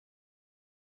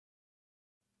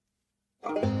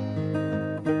Here's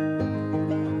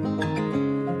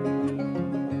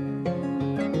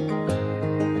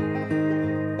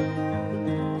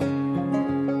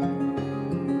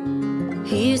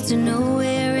to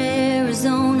nowhere,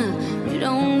 Arizona. You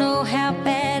don't know how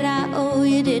bad I owe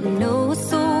you. Didn't know a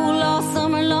soul all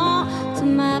summer long. So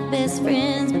my best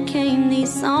friends became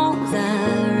these songs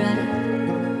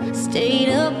I write. Stayed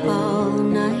up all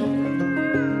night.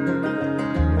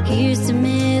 Here's to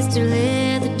Mr.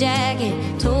 Leather Jacket.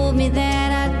 Told me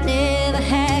that I'd never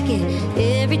hack it.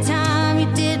 Every time you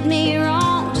did me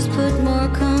wrong, just put more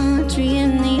country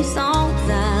in these songs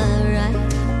I write.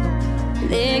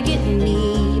 They're getting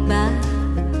me by,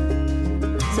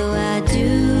 so I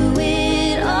do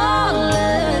it all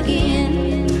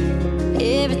again.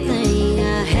 Everything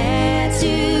I had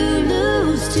to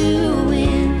lose to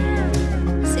win.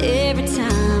 'Cause every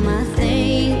time I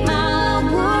think my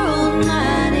world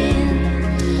might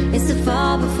end, it's the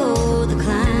fall before the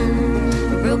climb.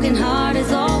 A broken heart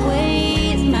is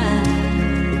always my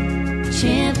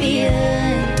champion.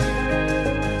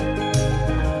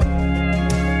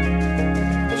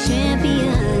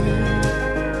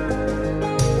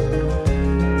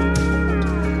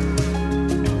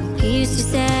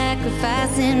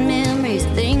 Sacrificing memories,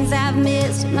 things I've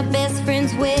missed, my best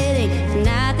friend's wedding, the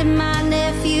night that my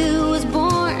nephew was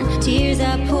born, tears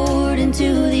I poured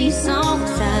into these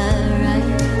songs I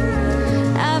write.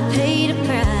 I've paid a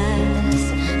price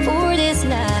for this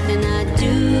life and I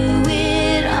do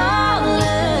it all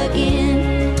again.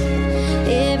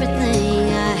 Everything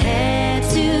I had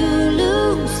to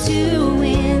lose to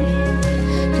win.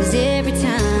 'Cause every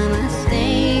time I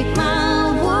think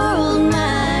my world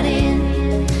might end,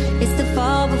 it's the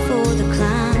fall before the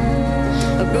climb.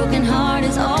 A broken heart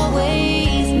is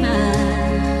always my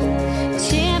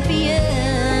champion.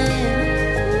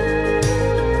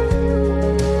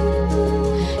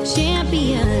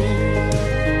 Champion.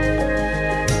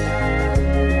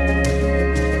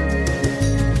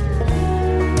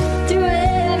 Through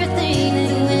everything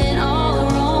that went all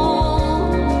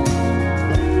wrong,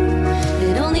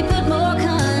 it only put more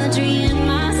country in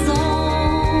my song.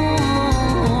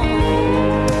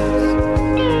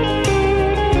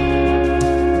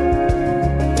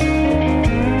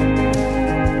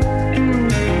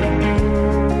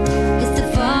 It's the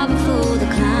fall before the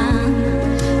climb.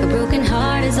 A broken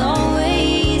heart is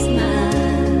always mine.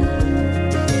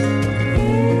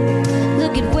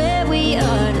 Look at where we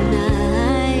are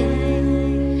tonight.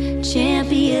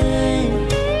 Champion.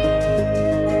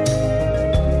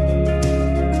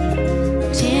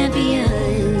 Champion.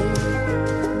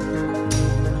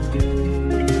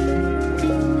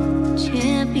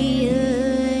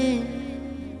 Champion.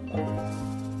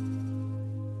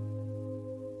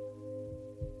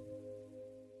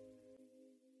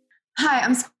 Hi,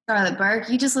 I'm Scarlett Burke.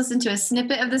 You just listened to a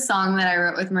snippet of the song that I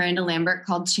wrote with Miranda Lambert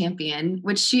called Champion,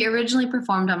 which she originally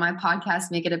performed on my podcast,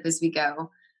 Make It Up As We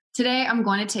Go. Today, I'm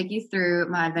going to take you through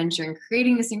my adventure in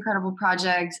creating this incredible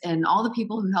project and all the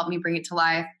people who helped me bring it to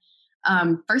life.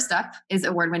 First up is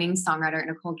award-winning songwriter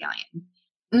Nicole Gallion.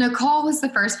 Nicole was the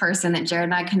first person that Jared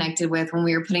and I connected with when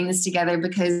we were putting this together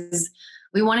because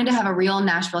we wanted to have a real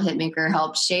Nashville hitmaker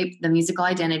help shape the musical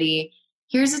identity.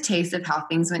 Here's a taste of how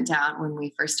things went down when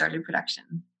we first started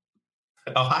production.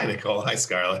 Oh, hi, Nicole. Hi,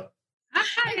 Scarlett.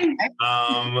 Hi.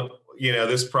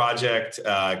 This project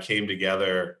came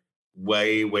together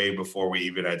way before we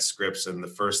even had scripts. And the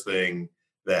first thing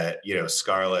that,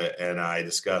 Scarlett and I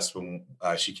discussed when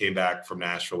she came back from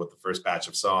Nashville with the first batch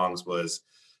of songs was,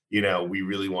 we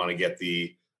really want to get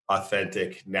the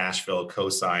authentic Nashville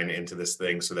cosign into this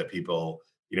thing so that people,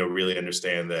 really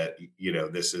understand that,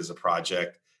 this is a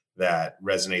project that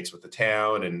resonates with the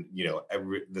town. And,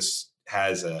 this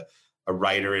has a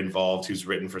writer involved who's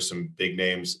written for some big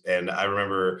names. And I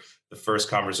remember the first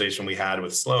conversation we had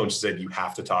with Sloan, she said, you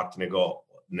have to talk to Nicole.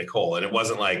 And it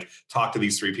wasn't like, talk to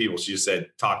these three people. She just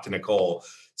said, talk to Nicole.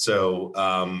 So,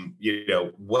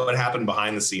 what happened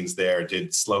behind the scenes there?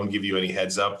 Did Sloan give you any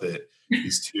heads up that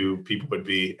these two people would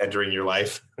be entering your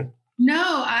life?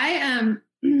 No,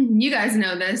 you guys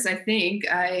know this, I think.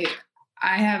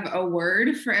 I have a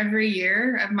word for every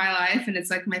year of my life, and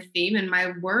it's like my theme. And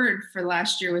my word for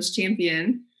last year was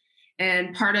champion.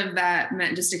 And part of that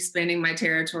meant just expanding my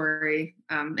territory,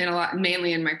 and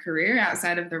mainly in my career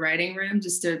outside of the writing room,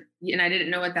 and I didn't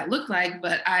know what that looked like,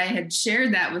 but I had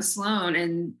shared that with Sloan.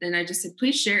 And then I just said,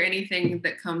 please share anything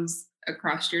that comes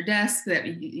across your desk that,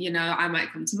 I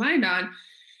might come to mind on.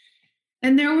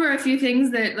 And there were a few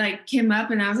things that came up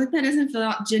and I was like, that doesn't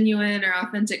feel genuine or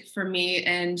authentic for me.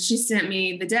 And she sent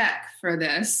me the deck for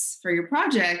your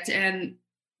project. And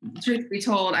truth be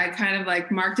told, I kind of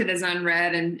like marked it as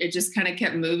unread, and it just kind of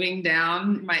kept moving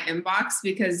down my inbox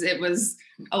because it was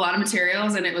a lot of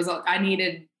materials, and I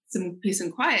needed some peace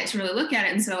and quiet to really look at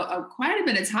it. And so quite a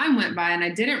bit of time went by and I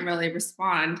didn't really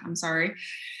respond. I'm sorry.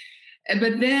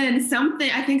 But then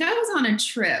I think I was on a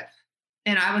trip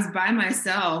and I was by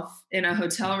myself in a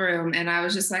hotel room, and I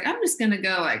was just like, I'm just going to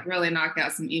go like really knock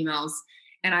out some emails.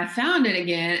 And I found it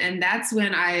again. And that's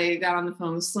when I got on the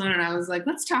phone with Sloan and I was like,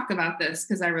 let's talk about this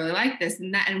because I really like this.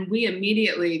 And we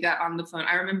immediately got on the phone.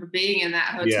 I remember being in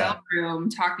that hotel room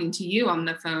talking to you on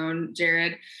the phone,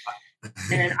 Jared.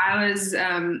 And I'm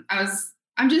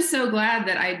just so glad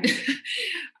that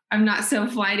I'm not so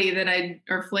flaky that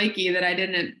I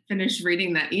didn't finish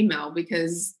reading that email,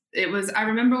 because I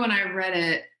remember when I read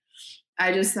it,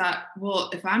 I just thought,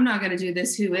 well, if I'm not going to do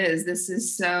this, who is? This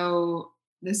is so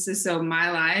my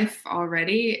life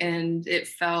already. And it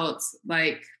felt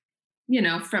like,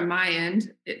 from my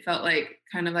end, it felt like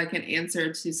kind of like an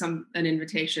answer to an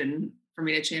invitation for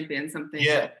me to champion something.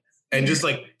 Yeah. And just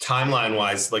like timeline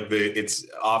wise, like it's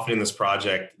often in this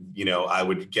project, I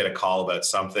would get a call about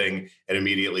something and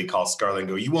immediately call Scarlett and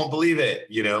go, you won't believe it.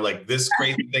 Like this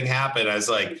crazy thing happened. I was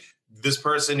like, this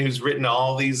person who's written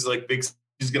all these like big,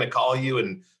 she's going to call you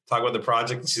and talk about the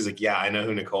project. And she's like, yeah, I know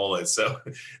who Nicole is. So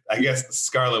I guess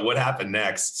Scarlett, what happened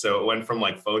next? So it went from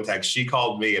like phone tag. She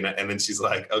called me and then she's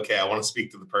like, okay, I want to speak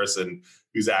to the person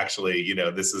who's actually,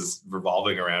 this is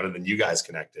revolving around. And then you guys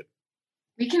connected.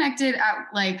 We connected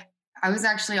at I was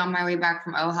actually on my way back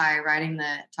from Ojai riding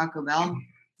the Taco Bell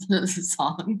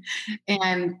song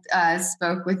and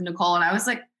spoke with Nicole. And I was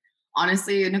like,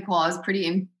 honestly, Nicole, I was pretty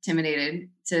intimidated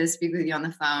to speak with you on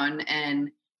the phone.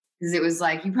 And because it was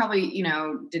like, you probably,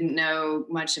 didn't know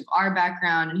much of our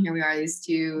background. And here we are, these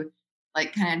two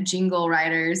like kind of jingle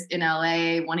writers in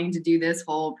LA wanting to do this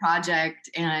whole project.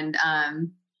 And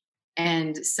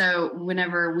so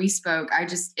whenever we spoke,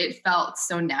 it felt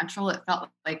so natural. It felt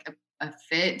like a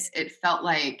fit. It felt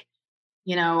like,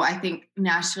 I think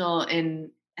Nashville,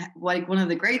 and like one of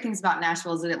the great things about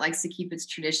Nashville is that it likes to keep its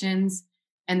traditions.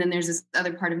 And then there's this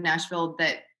other part of Nashville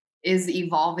that is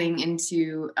evolving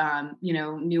into,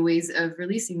 new ways of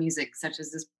releasing music, such as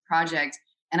this project.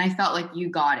 And I felt like you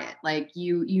got it. Like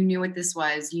you knew what this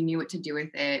was, you knew what to do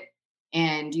with it,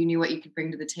 and you knew what you could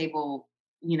bring to the table,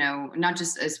 not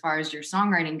just as far as your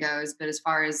songwriting goes, but as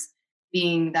far as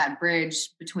being that bridge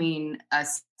between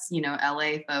us,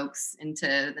 LA folks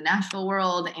into the Nashville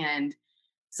world. And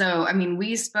so, I mean,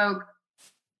 we spoke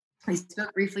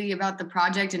briefly about the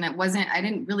project, and I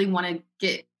didn't really want to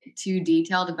get too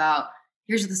detailed about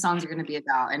here's what the songs are going to be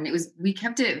about. And we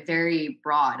kept it very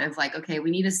broad of like, okay, we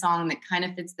need a song that kind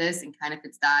of fits this and kind of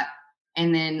fits that.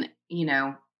 And then,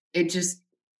 it just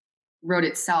wrote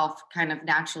itself kind of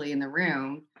naturally in the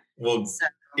room. Well,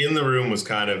 in the room was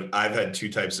I've had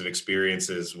two types of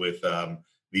experiences with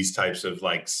these types of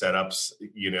like setups,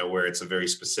 where it's a very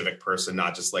specific person,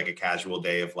 not just like a casual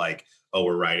day of like, oh,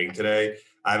 we're writing today.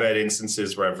 I've had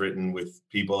instances where I've written with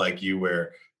people like you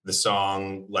where the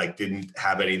song like didn't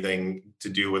have anything to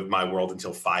do with my world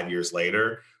until 5 years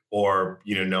later, or,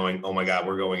 knowing, oh my God,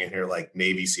 we're going in here like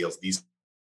Navy SEALs, these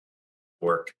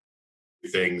work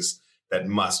things that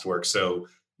must work. So,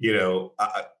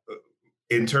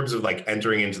 in terms of like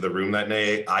entering into the room that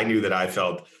day, I knew that I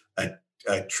felt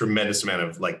a tremendous amount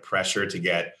of like pressure to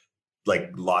get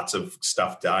like lots of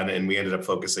stuff done. And we ended up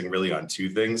focusing really on two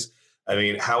things. I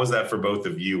mean, how was that for both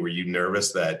of you? Were you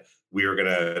nervous that we were going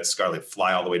to, Scarlett,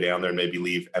 fly all the way down there and maybe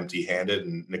leave empty handed?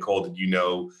 And Nicole, did you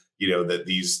know, that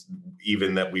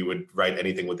that we would write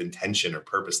anything with intention or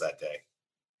purpose that day?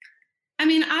 I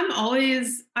mean, I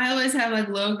always have like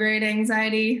low grade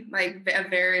anxiety, like a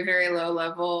very, very low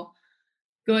level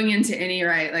going into any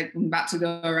write. Like I'm about to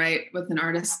go write with an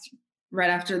artist right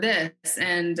after this.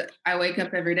 And I wake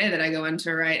up every day that I go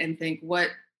into write and think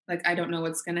I don't know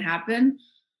what's going to happen.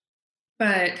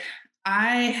 But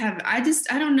I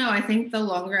don't know. I think the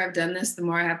longer I've done this, the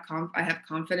more I have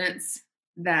confidence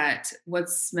that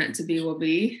what's meant to be will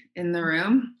be in the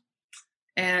room.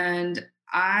 And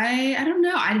I don't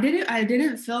know. I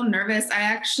didn't feel nervous. I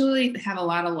actually have a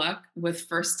lot of luck with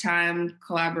first time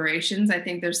collaborations. I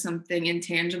think there's something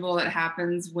intangible that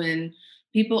happens when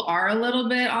people are a little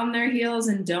bit on their heels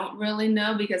and don't really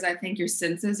know, because I think your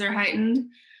senses are heightened.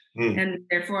 And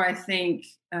therefore I think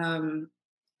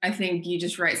you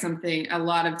just write something. A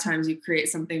lot of times you create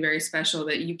something very special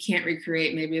that you can't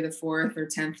recreate maybe the 4th or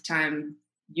 10th time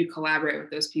you collaborate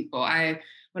with those people.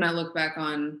 When I look back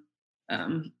on,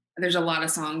 there's a lot of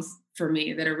songs for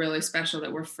me that are really special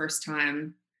that were first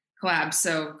time collabs.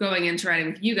 So going into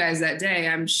writing with you guys that day,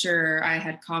 I'm sure I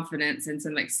had confidence and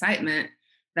some excitement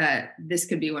that this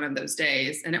could be one of those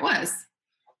days. And it was.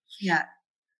 Yeah.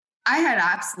 I had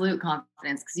absolute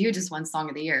confidence because you had just won Song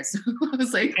of the Year. So I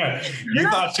was like, you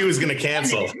thought she was going to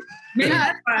cancel. Maybe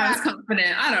that's why I was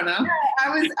confident. I don't know.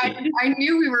 I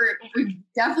knew we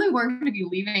definitely weren't going to be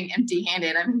leaving empty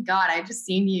handed. I mean, God, I just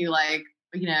seen you like,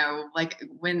 you know, like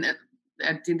when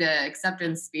I did the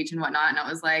acceptance speech and whatnot. And I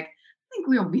was like, I think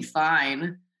we'll be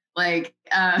fine. Like,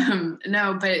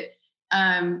 no, but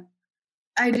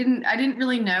I didn't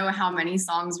really know how many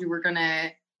songs we were going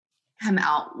to come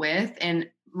out with. And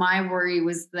my worry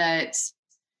was that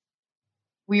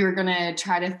we were going to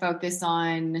try to focus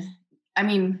on, I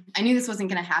mean, I knew this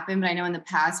wasn't going to happen, but I know in the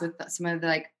past with some of the,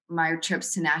 like my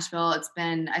trips to Nashville, it's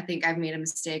been, I think I've made a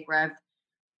mistake where I've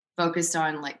focused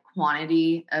on like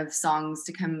quantity of songs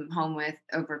to come home with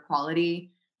over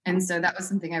quality. And so that was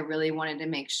something I really wanted to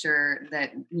make sure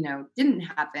that, you know, didn't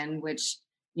happen, which,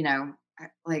 you know,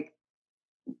 like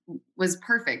was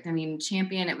perfect. I mean,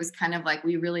 Champion, it was kind of like,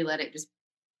 we really let it just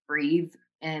breathe.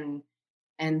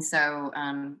 And so,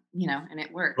 you know, and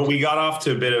it worked. But we got off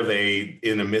to a bit of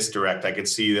in a misdirect. I could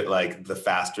see that like the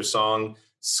faster song,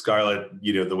 Scarlett,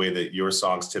 you know, the way that your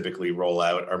songs typically roll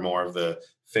out are more of the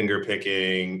finger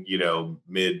picking, you know,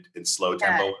 mid and slow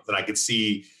tempo. Yeah. And I could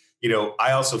see, you know,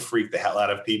 I also freak the hell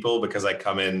out of people because I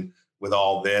come in with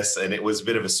all this, and it was a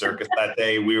bit of a circus that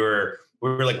day. We were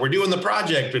like, we're doing the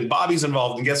project and Bobby's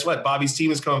involved. And guess what? Bobby's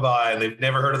team is coming by and they've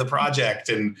never heard of the project.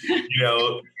 And, you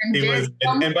know, it was,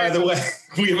 and by the way,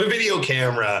 we have a video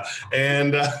camera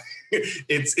and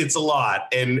it's a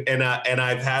lot. And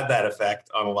I've had that effect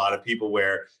on a lot of people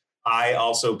where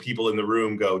people in the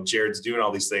room go, Jared's doing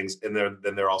all these things. And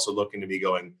then they're also looking to me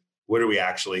going, what are we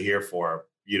actually here for?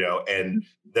 You know? And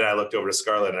then I looked over to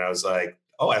Scarlett and I was like,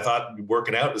 oh, I thought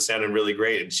working out was sounding really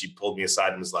great. And she pulled me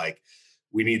aside and was like,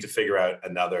 we need to figure out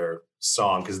another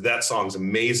song because that song's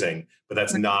amazing, but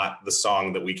that's not the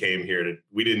song that we came here to.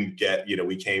 We didn't get, you know,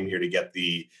 we came here to get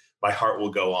the My Heart Will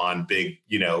Go On big,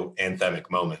 you know, anthemic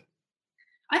moment.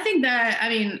 I think that, I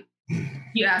mean,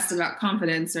 you asked about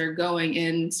confidence or going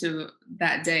into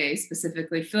that day,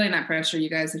 specifically feeling that pressure. You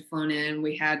guys had flown in.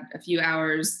 We had a few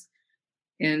hours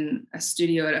in a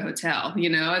studio at a hotel, you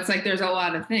know, it's like there's a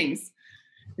lot of things.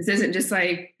 This isn't just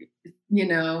like, you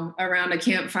know, around a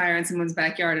campfire in someone's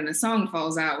backyard and a song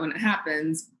falls out when it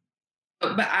happens.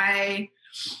 But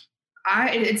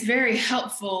it's very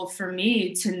helpful for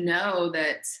me to know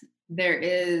that there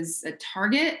is a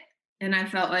target. And I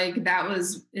felt like that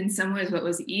was in some ways what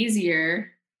was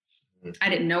easier. I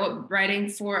didn't know what writing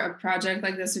for a project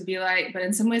like this would be like, but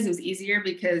in some ways it was easier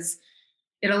because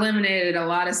it eliminated a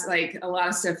lot of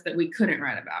stuff that we couldn't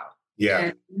write about. Yeah.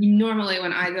 And normally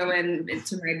when I go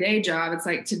into my day job, it's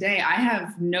like today I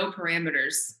have no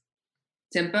parameters.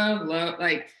 Tempo, low,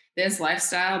 like this,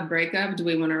 lifestyle, breakup. Do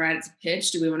we want to write it to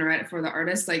pitch? Do we want to write it for the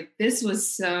artist? Like this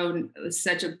was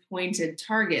such a pointed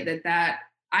target that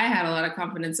I had a lot of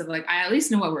confidence of like, I at least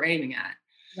know what we're aiming at.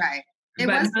 Right. But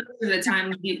most of the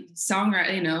time the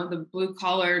songwriter, you know, the blue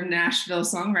collar Nashville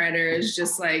songwriter is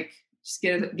just like,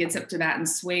 gets up to bat and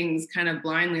swings kind of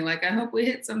blindly. Like, I hope we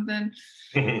hit something.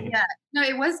 Yeah, no,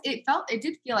 it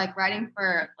did feel like writing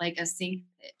for like a sync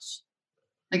pitch,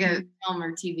 like a film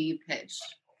or TV pitch.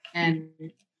 And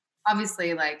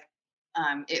obviously like,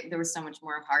 there was so much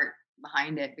more heart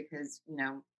behind it because, you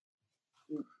know,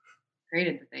 we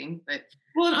created the thing, but.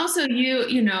 Well, and also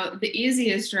you know, the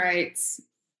easiest writes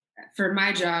for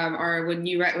my job are when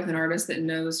you write with an artist that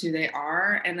knows who they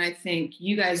are. And I think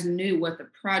you guys knew what the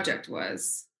project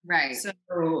was. Right. So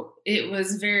it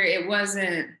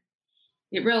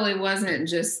really wasn't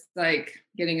just like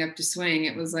getting up to swing.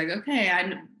 It was like,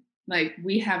 okay,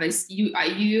 we have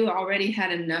you already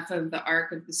had enough of the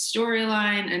arc of the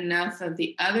storyline, enough of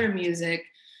the other music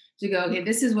to go, okay,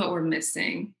 this is what we're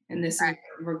missing. And this is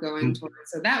what we're going towards.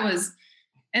 So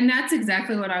that's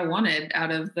exactly what I wanted out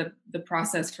of the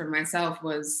process for myself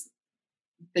was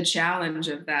the challenge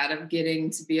of that, of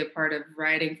getting to be a part of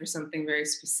writing for something very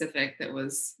specific that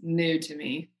was new to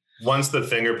me. Once the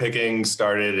finger picking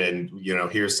started and, you know,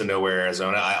 Here's to Nowhere,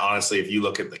 Arizona, I honestly, if you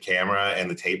look at the camera and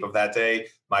the tape of that day,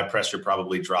 my pressure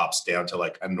probably drops down to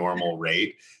like a normal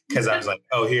rate. Cause I was like,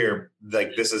 oh, here,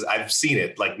 like I've seen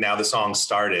it. Like now the song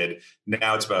started.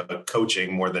 Now it's about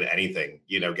coaching more than anything,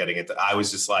 you know, getting it. I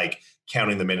was just like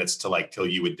counting the minutes to like, till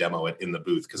you would demo it in the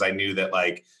booth. Cause I knew that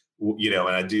like, you know,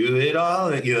 and I do it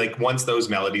all, you know, like once those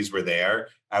melodies were there,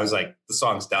 I was like, the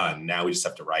song's done. Now we just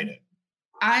have to write it.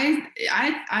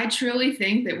 I truly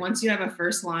think that once you have a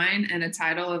first line and a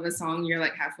title of a song, you're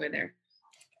like halfway there.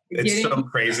 It's so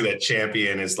crazy that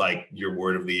Champion is like your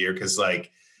word of the year. Cause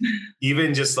like,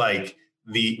 even just like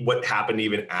what happened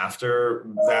even after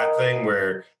that thing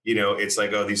where, you know, it's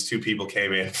like, oh, these two people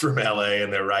came in from LA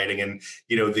and they're writing, and,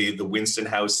 you know, the Winston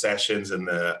House sessions and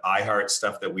the iHeart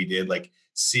stuff that we did, like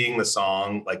seeing the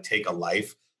song like take a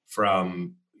life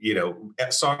from, you know,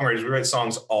 songwriters, we write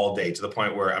songs all day to the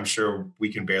point where I'm sure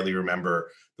we can barely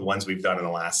remember the ones we've done in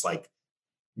the last, like,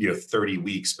 you know, 30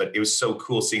 weeks. But it was so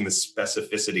cool seeing the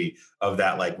specificity of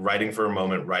that, like writing for a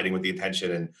moment, writing with the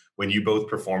intention. And when you both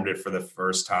performed it for the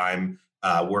first time,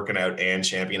 working out and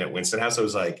Champion at Winston House, I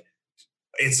was like,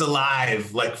 it's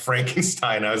alive, like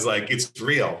Frankenstein. I was like, it's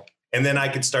real. And then I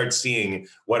could start seeing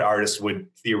what artists would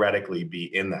theoretically be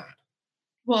in that.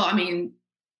 Well, I mean,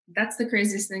 that's the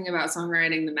craziest thing about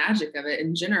songwriting. The magic of it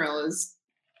in general is,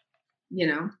 you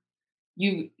know,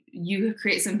 you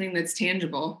create something that's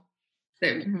tangible,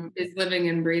 that is living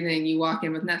and breathing. You walk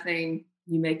in with nothing,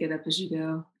 you make it up as you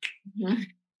go.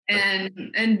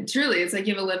 And truly, it's like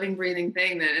you have a living, breathing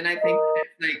thing then. And I think that,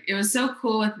 like, it was so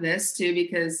cool with this too,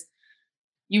 because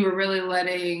you were really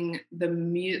letting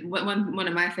one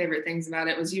of my favorite things about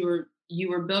it was you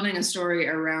were building a story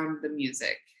around the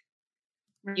music.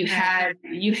 You had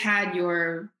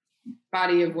your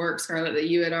body of work, Scarlett, that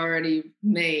you had already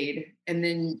made, and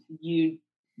then you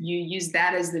use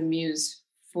that as the muse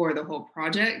for the whole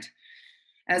project,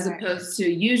 as opposed to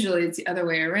usually it's the other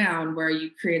way around, where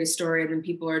you create a story and then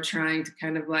people are trying to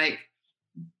kind of like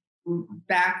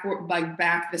back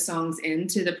the songs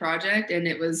into the project. And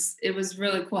it was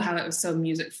really cool how it was so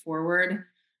music forward.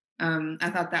 I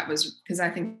thought that was, because I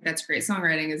think that's great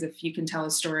songwriting, is if you can tell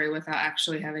a story without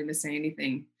actually having to say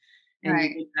anything.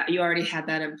 And you already had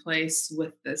that in place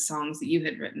with the songs that you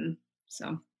had written.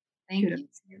 So thank you. It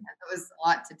was a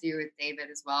lot to do with David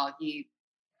as well.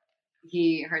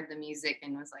 He heard the music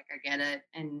and was like, I get it.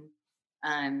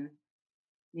 And,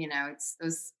 you know, it's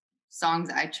those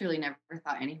songs I truly never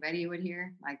thought anybody would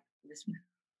hear. Like this,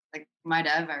 like My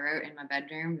Dove, I wrote in my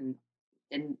bedroom and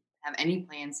didn't have any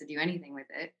plans to do anything with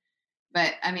it.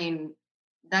 But I mean,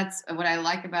 that's what I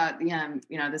like about the,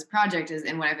 you know, this project is,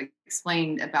 and what I've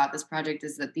explained about this project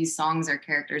is that these songs are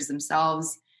characters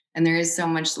themselves. And there is so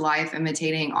much life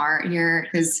imitating art here,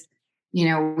 because, you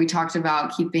know, we talked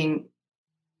about keeping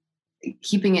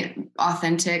it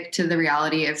authentic to the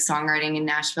reality of songwriting in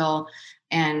Nashville,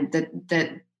 and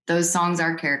that those songs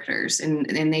are characters, and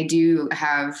they do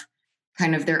have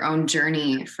kind of their own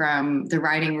journey from the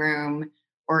writing room,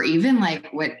 or even like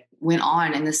what went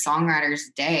on in the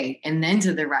songwriter's day, and then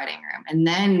to the writing room, and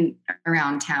then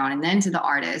around town, and then to the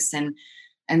artists.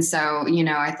 And so, you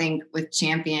know, I think with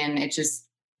Champion, it's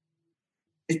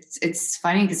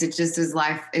funny because it just is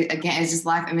life. Again, it's just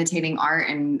life imitating art.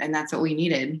 And that's what we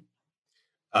needed.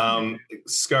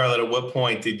 Scarlett, at what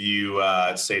point did you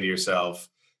say to yourself,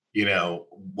 you know,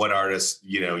 what artist,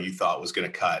 you know, you thought was going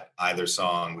to cut either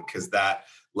song? Because that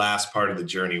last part of the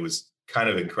journey was kind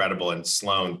of incredible. And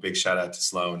Sloan, big shout out to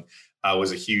Sloan,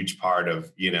 was a huge part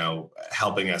of, you know,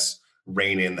 helping us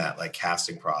rein in that like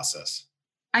casting process.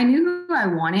 I knew who I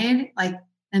wanted, like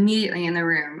immediately in the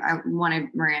room. I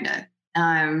wanted Miranda.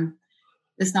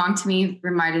 The song to me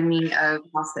reminded me of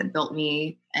House That Built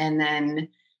Me. And then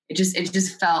it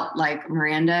just felt like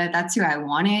Miranda. That's who I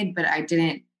wanted, but I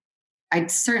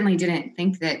certainly didn't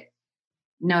think that,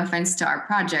 no offense to our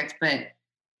project, but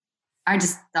I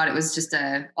just thought it was just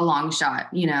a long shot,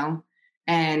 you know,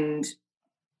 and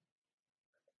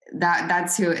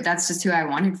that's just who I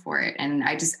wanted for it. And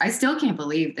I still can't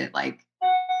believe that, like,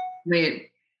 the way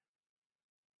it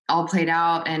all played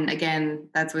out. And again,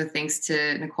 that's with thanks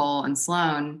to Nicole and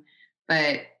Sloan,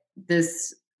 but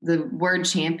the word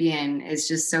champion is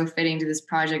just so fitting to this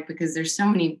project, because there's so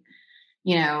many,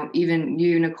 you know, even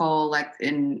you, Nicole, like,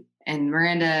 and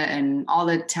Miranda and all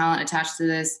the talent attached to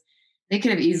this, they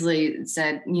could have easily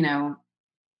said, you know,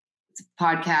 it's a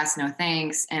podcast, no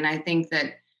thanks. And I think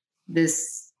that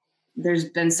there's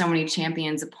been so many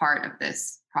champions a part of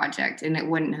this project, and it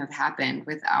wouldn't have happened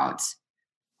without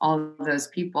all of those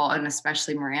people, and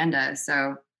especially Miranda.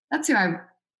 So that's who I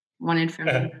wanted from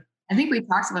me. I think we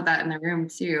talked about that in the room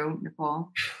too, Nicole.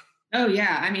 Oh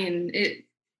yeah. I mean,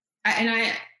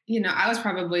 you know, I was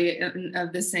probably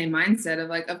of the same mindset of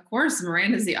like, of course,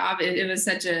 Miranda's the obvious.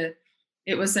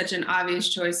 It was such an obvious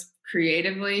choice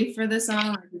creatively for the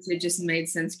song. It just made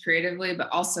sense creatively, but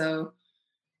also,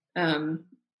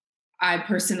 I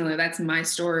personally, that's my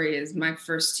story, is my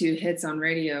first 2 hits on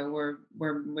radio were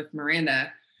with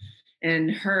Miranda,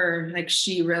 and her, like,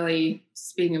 she really,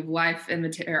 speaking of life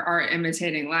art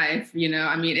imitating life, you know,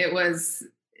 I mean,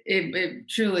 it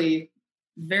truly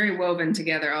very woven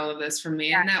together, all of this for me.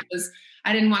 Yeah. And that was,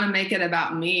 I didn't want to make it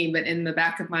about me, but in the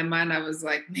back of my mind, I was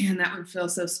like, man, that would feel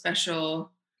so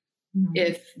special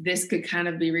if this could kind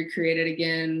of be recreated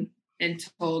again and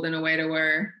told in a way to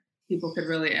where people could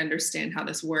really understand how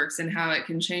this works and how it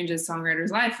can change a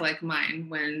songwriter's life like mine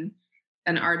when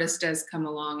an artist does come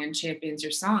along and champions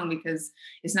your song, because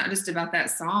it's not just about that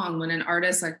song. When an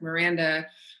artist like Miranda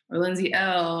or Lindsay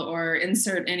Ell or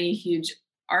insert any huge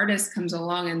artist comes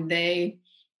along and they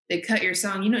cut your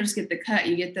song, you don't just get the cut,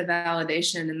 you get the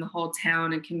validation, and the whole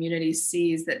town and community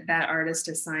sees that that artist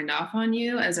has signed off on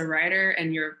you as a writer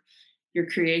and your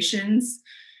creations.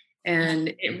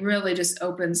 And it really just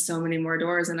opens so many more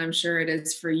doors. And I'm sure it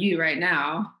is for you right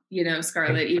now, you know,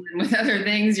 Scarlett, even with other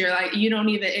things, you're like, you don't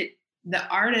even, the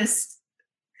artist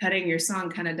cutting your song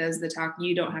kind of does the talk.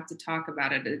 You don't have to talk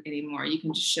about it anymore. You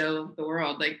can just show the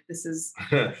world, like, this is.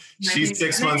 She's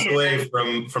 6 months away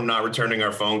from not returning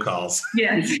our phone calls.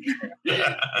 Yes.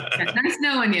 Nice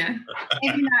knowing you.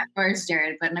 Maybe not yours,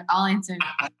 Jared, but I'll answer.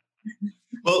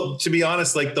 Well, to be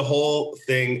honest, like the whole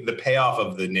thing, the payoff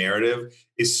of the narrative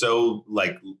is so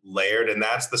like layered, and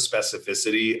that's the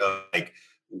specificity of like,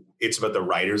 it's about the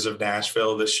writers of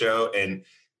Nashville, this show. And,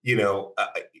 you know,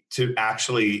 to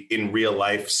actually in real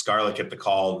life, Scarlett get the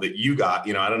call that you got,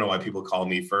 you know, I don't know why people call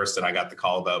me first, and I got the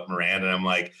call about Miranda, and I'm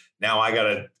like, now I got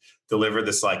to deliver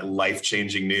this like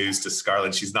life-changing news to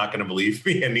Scarlett. She's not going to believe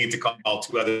me. I need to call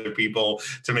 2 other people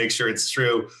to make sure it's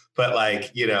true. But like,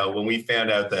 you know, when we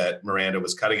found out that Miranda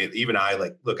was cutting it, even I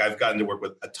like, look, I've gotten to work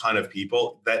with a ton of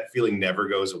people. That feeling never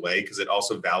goes away, because it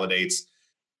also validates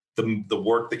the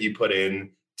work that you put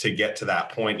in to get to that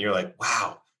point. You're like,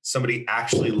 wow, somebody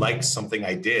actually likes something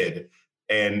I did.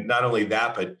 And not only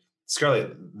that, but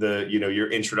Scarlett, your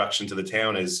introduction to the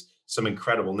town is some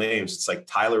incredible names. It's like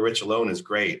Tyler Rich alone is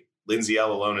great. Lindsay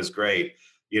Ell alone is great.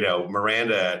 You know,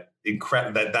 Miranda,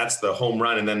 that's the home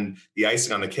run. And then the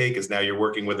icing on the cake is now you're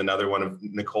working with another one of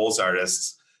Nicole's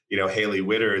artists, you know, Hailey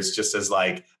Witters, just as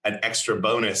like an extra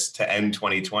bonus to end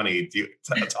 2020. Do you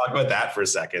talk about that for a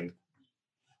second?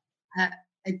 I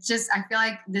feel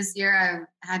like this year I've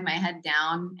had my head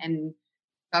down and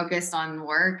focused on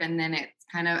work. And then it's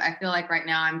kind of, I feel like right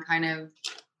now I'm kind of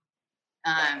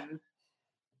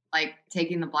like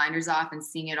taking the blinders off and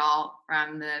seeing it all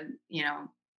from the,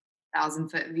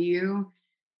 1,000-foot view.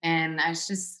 And us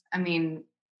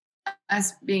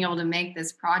being able to make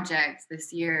this project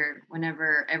this year,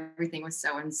 whenever everything was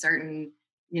so uncertain,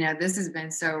 this has been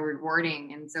so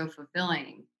rewarding and so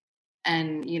fulfilling.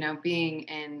 And, being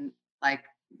in like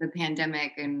the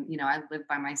pandemic and, I lived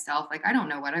by myself, like, I don't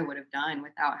know what I would have done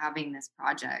without having this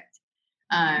project.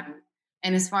 And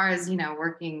as far as,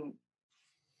 working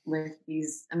with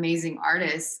these amazing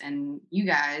artists and you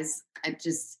guys, it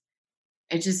just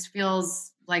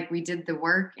feels like we did the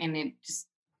work and it just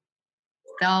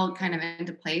fell kind of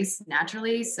into place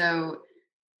naturally. So,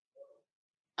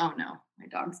 oh no, my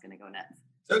dog's gonna go nuts.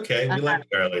 It's okay. We like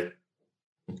Charlie.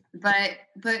 But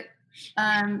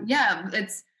yeah,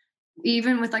 it's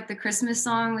even with like the Christmas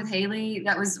song with Hailey,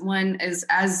 that was one as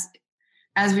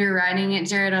we were writing it,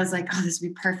 Jared, I was like, oh, this would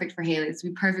be perfect for Hailey. This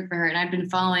would be perfect for her. And I've been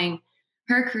following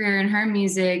her career and her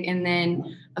music. And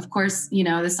then of course,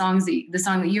 the song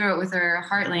that you wrote with her,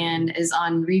 Heartland, is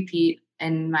on repeat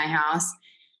in my house.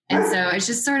 And so it's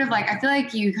just sort of like, I feel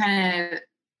like you kind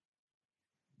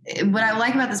of, what I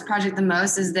like about this project the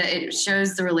most is that it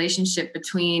shows the relationship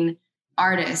between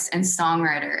artist and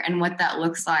songwriter and what that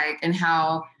looks like and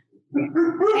how,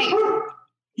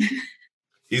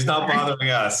 He's not bothering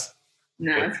us.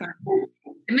 No, it's fine.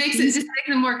 It makes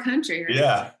them more country, right?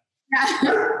 Yeah.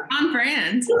 On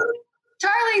brand.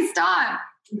 Charlie, stop.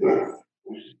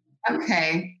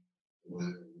 Okay.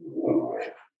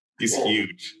 He's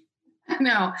huge.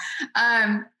 No.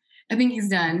 I think he's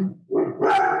done.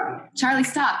 Charlie,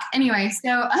 stop. Anyway,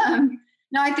 so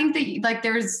no, I think that like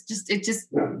there's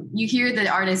you hear the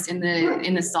artist in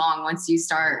the song once you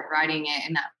start writing it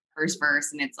in that first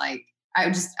verse, and it's like I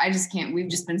just can't. We've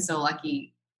just been so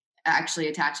lucky actually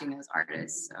attaching those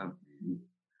artists. So.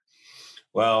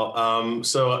 Well,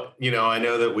 so, I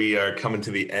know that we are coming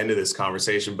to the end of this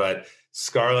conversation, but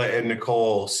Scarlett and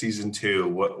Nicole, season 2,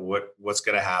 what's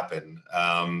going to happen?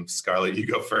 Scarlett, you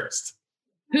go first.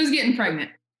 Who's getting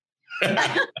pregnant?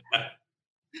 The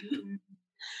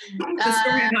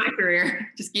story of my career.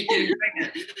 Just keep getting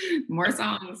pregnant. More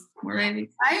songs, more babies.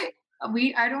 I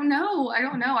don't know.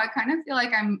 I kind of feel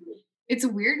like it's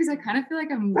weird because I kind of feel like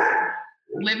I'm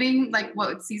living like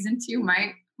what season 2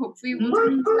 might hopefully will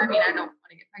do. I mean, I don't want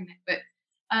to get pregnant, but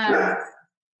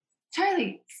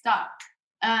Charlie, stop.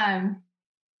 I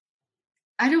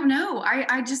don't know.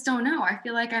 I just don't know. I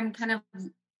feel like I'm kind of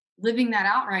living that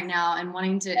out right now and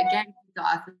wanting to, again, keep the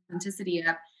authenticity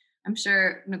up. I'm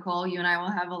sure, Nicole, you and I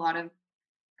will have a lot of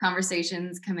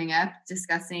conversations coming up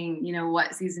discussing,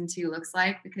 what season 2 looks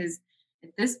like, because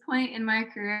at this point in my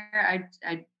career,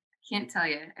 I can't tell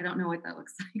you. I don't know what that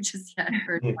looks like just yet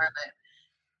for Charlotte.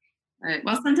 But,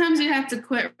 well, sometimes you have to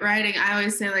quit writing. I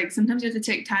always say, like, sometimes you have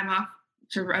to take time off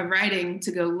of writing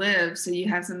to go live, so you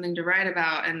have something to write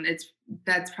about. And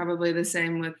that's probably the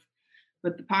same with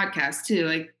the podcast too.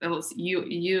 Like, you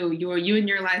and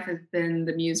your life have been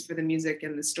the muse for the music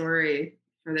and the story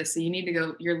for this. So you need to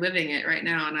go. You're living it right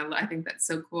now, and I think that's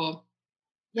so cool.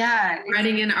 Yeah.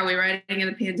 Are we writing in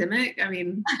a pandemic? I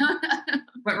mean,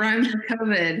 what rhymes with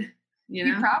COVID?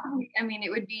 You probably, it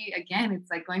would be, again, it's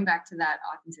like going back to that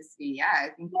authenticity. Yeah, I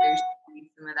think there's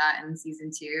some of that in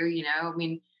season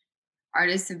 2,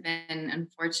 artists have been,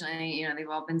 unfortunately, they've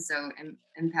all been so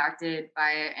impacted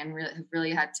by it and have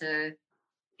really had to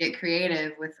get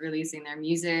creative with releasing their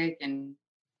music and,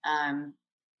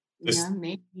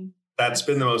 maybe. That's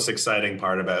been the most exciting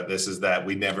part about this, is that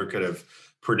we never could have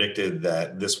predicted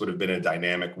that this would have been a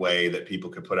dynamic way that people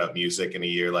could put out music in a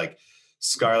year. Like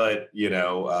Scarlett,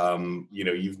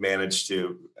 you've managed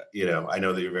to, I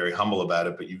know that you're very humble about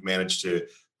it, but you've managed to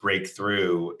break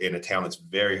through in a town that's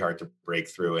very hard to break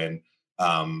through in.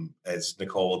 As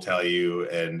Nicole will tell you,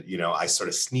 and, I sort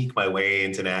of sneak my way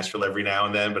into Nashville every now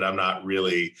and then, but I'm not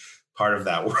really part of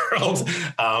that world.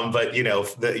 But,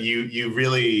 you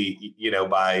really,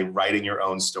 by writing your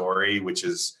own story, which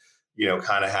is,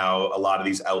 kind of how a lot of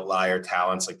these outlier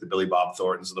talents like the Billy Bob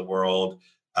Thorntons of the world,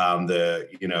 the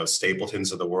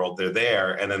Stapletons of the world, they're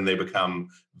there, and then they become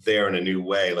there in a new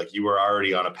way. Like, you were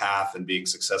already on a path and being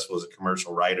successful as a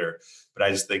commercial writer, but I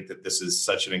just think that this is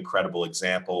such an incredible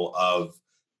example of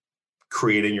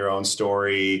creating your own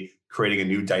story, creating a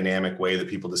new dynamic way that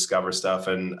people discover stuff.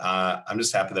 And I'm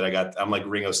just happy that I'm like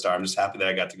Ringo Starr. I'm just happy that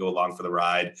I got to go along for the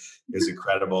ride. It was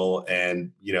incredible.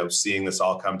 And, seeing this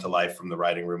all come to life from the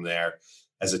writing room there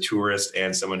as a tourist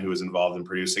and someone who was involved in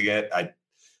producing it,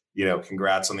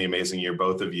 congrats on the amazing year,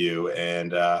 both of you.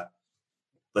 And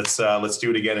let's do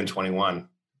it again in 21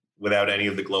 without any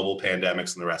of the global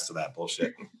pandemics and the rest of that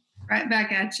bullshit. Right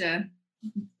back at you.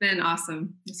 It's been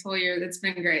awesome this whole year. That's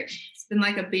been great. It's been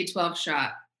like a B12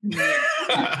 shot. And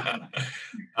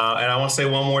I want to say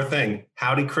one more thing.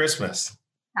 Howdy Christmas.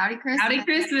 Howdy Christmas. Howdy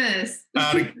Christmas.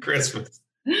 Howdy Christmas.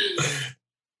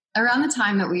 Around the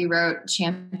time that we wrote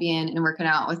Champion and Working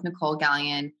Out with Nicole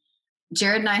Gallion,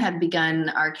 Jared and I had begun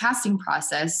our casting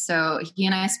process. So he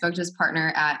and I spoke to his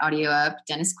partner at Audio Up,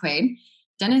 Dennis Quaid.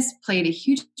 Dennis played a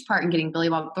huge part in getting Billy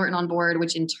Bob Thornton on board,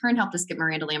 which in turn helped us get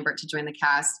Miranda Lambert to join the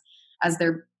cast, as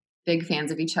they're big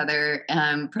fans of each other.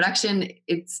 Production,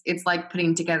 it's like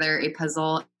putting together a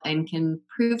puzzle and can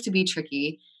prove to be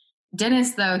tricky.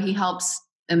 Dennis, though, he helps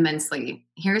immensely.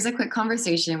 Here's a quick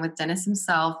conversation with Dennis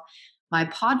himself, my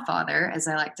podfather, as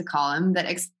I like to call him, that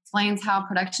explains how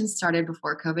production started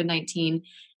before COVID-19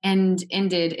 and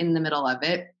ended in the middle of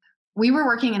it. We were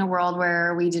working in a world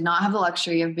where we did not have the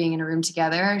luxury of being in a room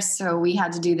together, so we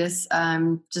had to do this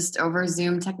just over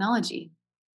Zoom technology.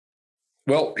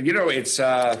 Well, it's,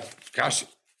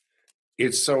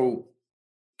 it's so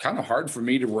kind of hard for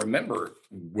me to remember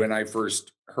when I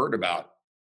first heard about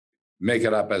Make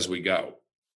It Up As We Go.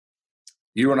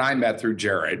 You and I met through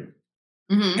Jared.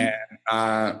 Mm-hmm.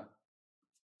 And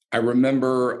I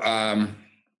remember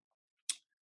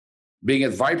being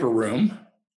at Viper Room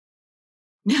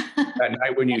that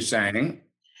night when you sang.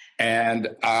 And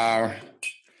I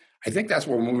think that's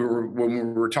when we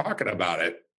were talking about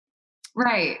it.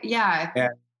 Right. Yeah. And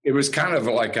it was kind of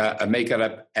like a Make It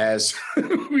Up As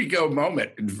We Go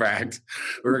moment. In fact,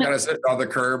 we were going to sit on the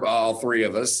curb, all three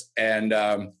of us. And,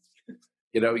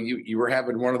 you were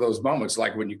having one of those moments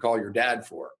like when you call your dad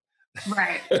for.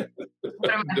 Right.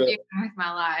 What am I doing with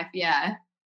my life? Yeah.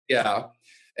 Yeah.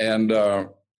 And,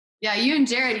 yeah, you and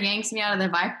Jared yanked me out of the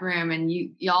Viper Room, and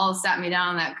y'all sat me down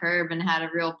on that curb and had a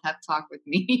real pep talk with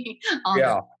me.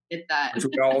 Get that. Which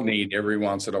we all need every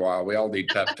once in a while. We all need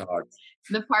pep talks.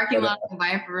 The parking lot of the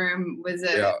Viper Room was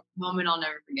a moment I'll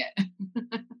never forget.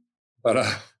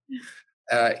 But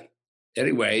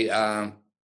anyway,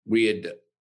 we had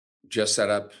just set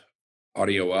up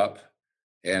Audio Up,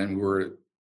 and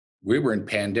we were in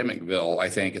Pandemicville, I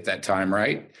think, at that time,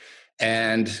 right?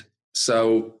 And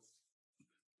so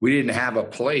we didn't have a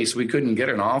place. We couldn't get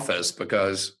an office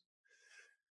because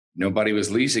nobody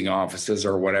was leasing offices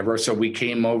or whatever. So we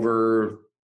came over,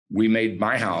 we made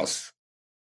my house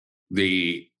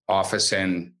the office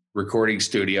and recording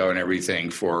studio and everything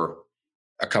for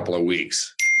a couple of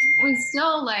weeks. It was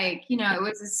still it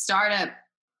was a startup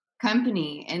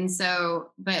company. And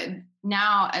so, but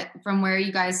now from where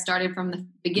you guys started from the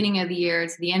beginning of the year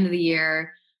to the end of the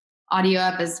year, Audio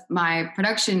Up as my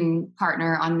production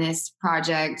partner on this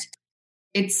project,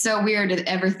 it's so weird to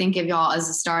ever think of y'all as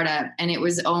a startup. And it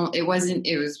was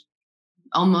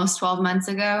almost 12 months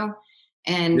ago.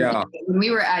 And when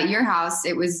we were at your house,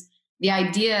 it was the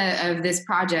idea of this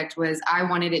project was I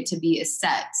wanted it to be a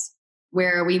set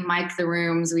where we mic the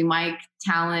rooms, we mic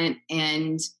talent,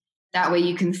 and that way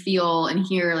you can feel and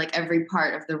hear like every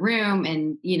part of the room.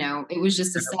 And, you know, it was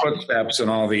just a set. Footsteps and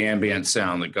all the ambient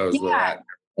sound that goes with that.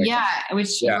 Yeah,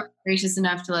 which you were gracious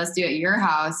enough to let us do at your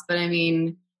house. But I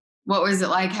mean, what was it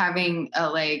like having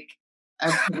a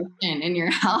person in your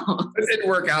house? It didn't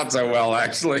work out so well,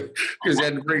 actually, because you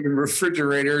had to bring in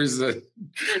refrigerators and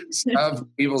stuff,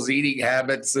 people's eating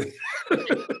habits.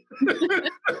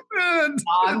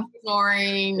 Dogs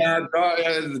snoring. Yeah,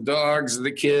 the dogs,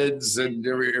 the kids, and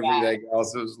everything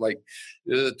else. It was like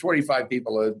 25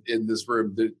 people in this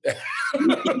room.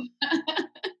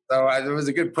 So it was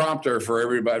a good prompter for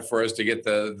everybody, for us to get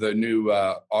the new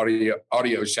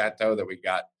audio chateau that we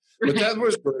got. But that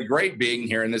was really great being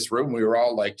here in this room. We were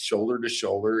all like shoulder to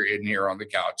shoulder in here on the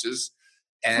couches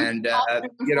and,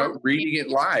 reading it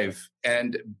live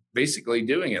and basically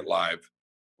doing it live.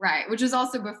 Right. Which was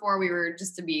also before we were,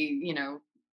 just to be,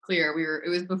 clear, it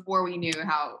was before we knew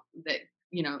how that,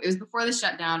 it was before the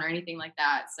shutdown or anything like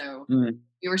that. So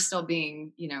we were still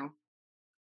being,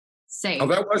 safe. Oh,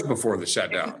 that was before the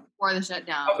shutdown. Before the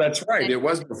shutdown. Oh, that's right. It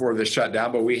was before the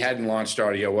shutdown, but we hadn't launched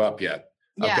Audio Up yet.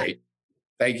 Yeah. Okay.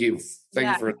 Thank you.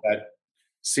 Thank you for that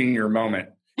senior moment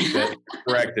that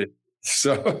corrected.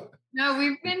 So no,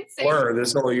 we've been safe. Blur.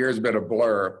 This whole year has been a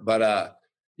blur. But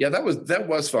that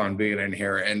was fun being in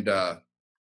here and Dwight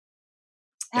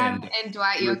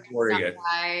Yoakam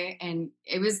by, and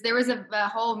there was a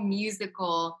whole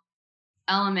musical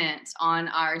element on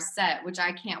our set, which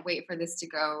I can't wait for this to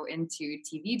go into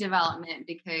TV development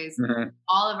because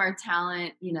all of our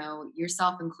talent,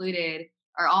 yourself included,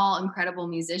 are all incredible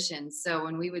musicians. So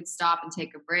when we would stop and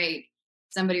take a break,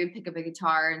 somebody would pick up a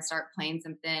guitar and start playing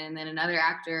something, and then another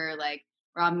actor like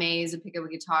Rob Mays would pick up a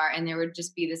guitar, and there would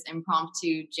just be this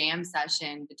impromptu jam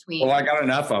session between. Well, I got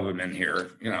enough of them in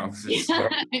here, Yeah,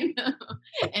 I know.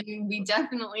 And we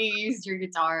definitely used your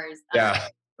guitars. Yeah.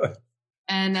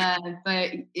 And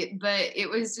but it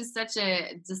was just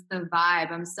just the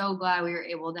vibe. I'm so glad we were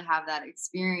able to have that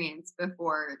experience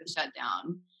before the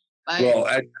shutdown. But, well,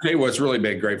 I tell you what's really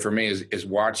been great for me is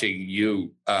watching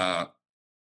you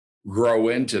grow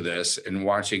into this and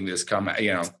watching this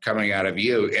coming out of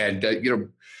you. And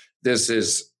you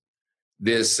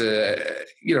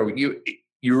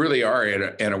really are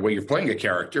in a way, you're playing a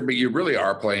character, but you really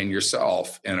are playing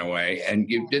yourself in a way. And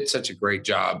you did such a great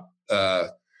job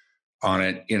on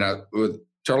it, with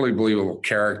totally believable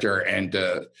character. And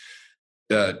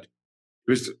it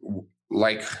was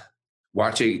like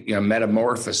watching,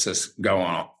 metamorphosis go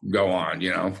on,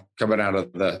 coming out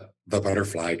of the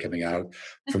butterfly coming out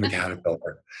from the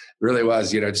caterpillar. It really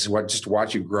was, just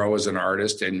watch you grow as an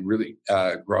artist and really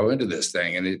grow into this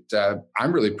thing. And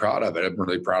I'm really proud of it. I'm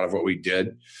really proud of what we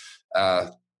did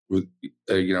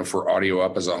for Audio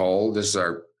Up as a whole. This is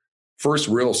our first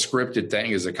real scripted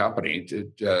thing as a company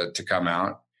to come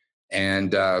out.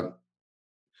 And the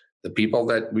people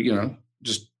that we,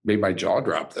 just made my jaw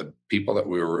drop, the people that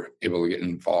we were able to get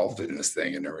involved in this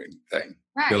thing and everything.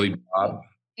 Right. Billy Bob,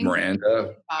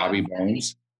 Miranda, Bobby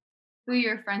Bones. Who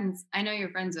you're friends, I know you're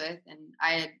friends with, and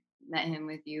I had met him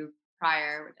with you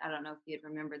prior, which I don't know if he had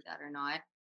remembered that or not.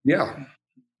 Yeah.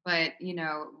 But,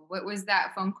 what was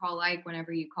that phone call like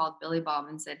whenever you called Billy Bob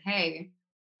and said, hey,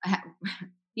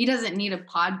 he doesn't need a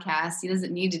podcast. He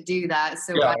doesn't need to do that.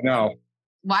 So yeah, I know.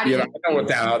 Why do you? I know what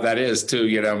that is too,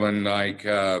 when like,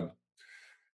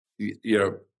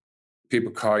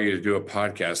 people call you to do a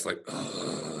podcast, like,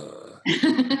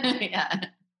 yeah.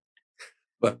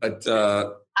 But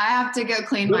I have to go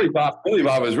clean Billy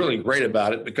Bob was really great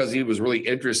about it because he was really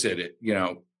interested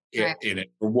in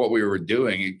it, for what we were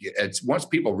doing. It's once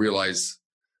people realize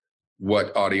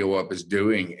what Audio Up is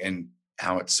doing and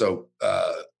how it's so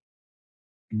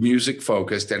music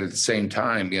focused, and at the same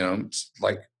time, it's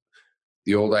like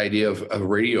the old idea of a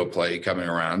radio play coming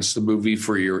around. It's the movie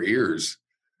for your ears.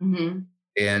 Mm-hmm.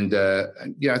 And,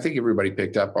 I think everybody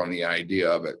picked up on the idea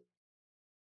of it.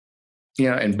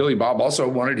 And Billy Bob also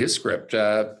wanted his script,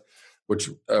 which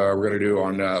we're going to do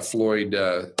on Floyd,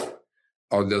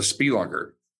 on the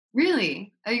Spelunker.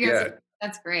 Really? Oh, you guys,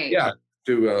 that's great. Yeah,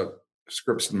 do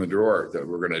scripts in the drawer that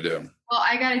we're going to do. Well,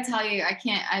 I got to tell you, I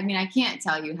can't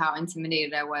tell you how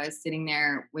intimidated I was sitting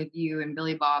there with you and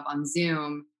Billy Bob on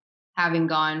Zoom, having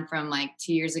gone from like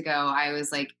 2 years ago, I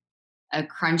was like a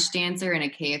Crunch dancer in a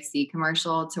KFC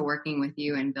commercial to working with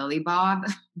you and Billy Bob.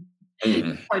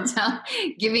 hotel,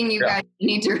 giving you guys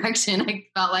any direction. I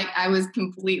felt like I was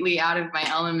completely out of my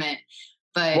element.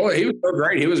 But well, he was so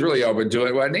great. He was really open to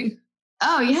it, wasn't he?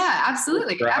 Oh yeah,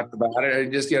 absolutely. About it.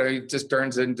 And just, he just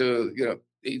turns into,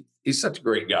 he's such a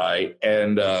great guy.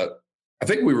 And I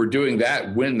think we were doing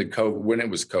that when it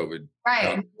was COVID.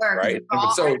 Right. Right.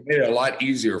 So it made it a lot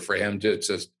easier for him to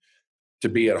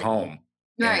be at home.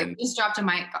 Right. And, just dropped a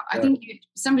mic. I think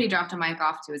somebody dropped a mic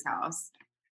off to his house.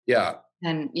 Yeah.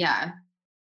 And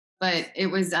but it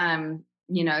was,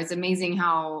 it's amazing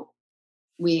how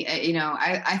we,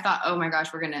 I thought, oh my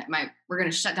gosh, we're going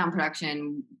to shut down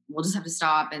production. We'll just have to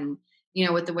stop. And,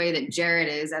 with the way that Jared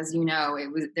is, as you know,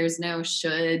 there's no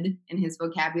should in his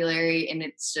vocabulary. And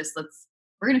it's just,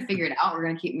 we're going to figure it out. We're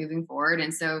going to keep moving forward.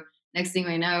 And so next thing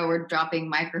we know, we're dropping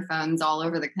microphones all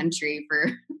over the country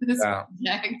for this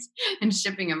project and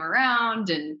shipping them around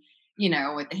and,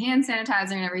 with the hand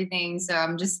sanitizer and everything. So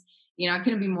I'm just, I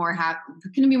couldn't be more happy,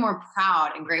 couldn't be more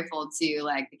proud and grateful to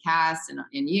like the cast and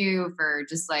you for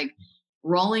just like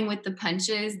rolling with the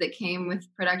punches that came with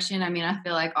production. I mean, I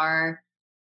feel like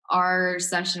our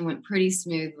session went pretty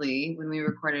smoothly when we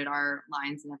recorded our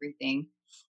lines and everything.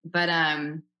 But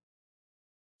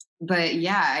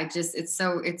yeah, it's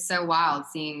so wild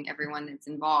seeing everyone that's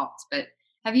involved. But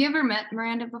have you ever met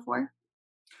Miranda before?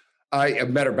 I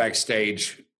met her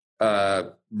backstage,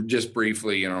 just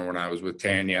briefly, when I was with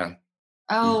Tanya.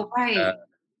 Oh, right. A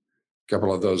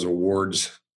couple of those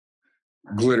awards,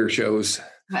 glitter shows.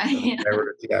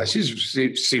 Yeah,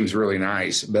 she seems really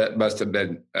nice, but must have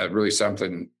been really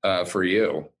something for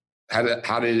you. What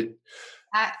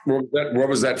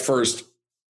was that first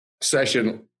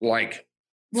session like?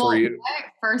 Well, when I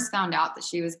first found out that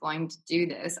she was going to do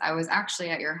this, I was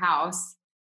actually at your house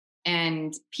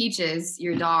and Peaches,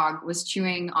 your dog, was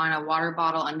chewing on a water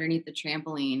bottle underneath the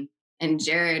trampoline. And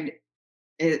Jared,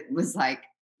 it was like,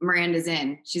 Miranda's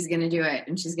in, she's going to do it.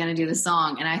 And she's going to do the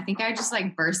song. And I think I just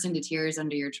like burst into tears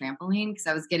under your trampoline because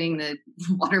I was getting the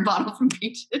water bottle from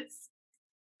Peaches.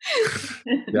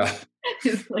 Yeah.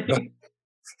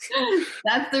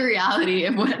 That's the reality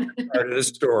of what part of the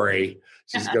story.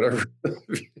 She's gonna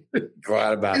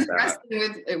glad about that.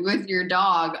 With your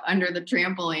dog under the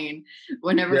trampoline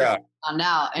whenever I found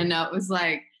out, and it was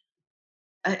like,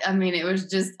 I mean, it was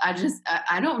just, I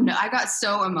don't know. I got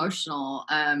so emotional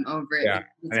over it. Yeah.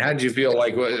 And how did you feel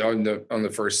like on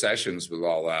the first sessions with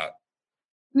all that?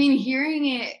 I mean, hearing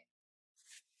it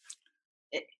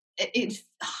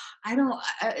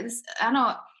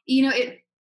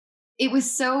it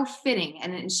was so fitting,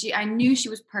 and I knew she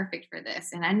was perfect for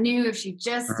this, and I knew if she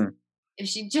just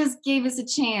gave us a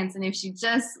chance, and if she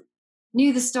just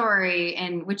knew the story,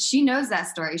 and which she knows that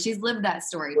story, she's lived that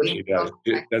story. She does.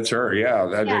 That's her,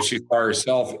 yeah.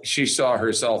 She saw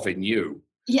herself in you.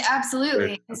 Yeah,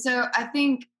 absolutely. And so I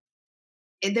think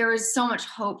there was so much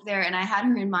hope there, and I had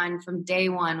her in mind from day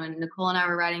one when Nicole and I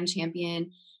were writing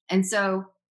Champion, and so.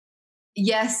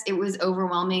 Yes, it was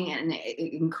overwhelming and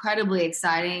incredibly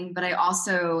exciting, but it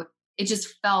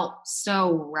just felt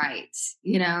so right,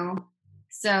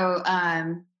 So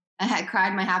I had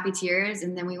cried my happy tears,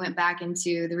 and then we went back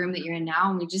into the room that you're in now,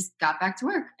 and we just got back to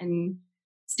work. And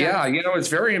it's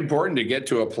very important to get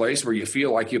to a place where you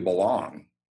feel like you belong.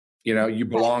 You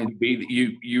belong to be.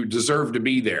 You deserve to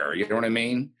be there. You know what I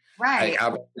mean? Right.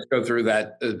 I go through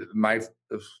that. My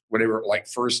whatever, like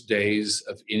first days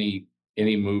of any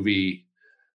movie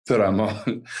that I'm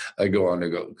on, I go on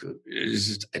and go,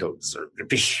 I don't deserve to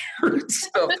be here.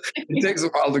 So it takes a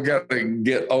while to kind of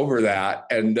get over that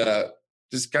and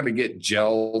just kind of get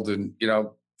gelled and,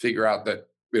 figure out that,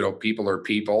 people are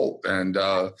people. And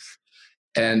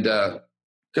because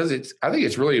I think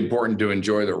it's really important to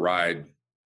enjoy the ride.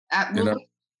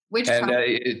 It's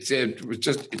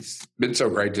been so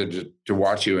great to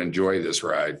watch you enjoy this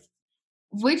ride.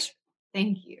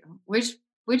 Thank you.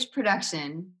 Which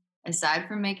production, aside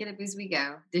from Make It Up As We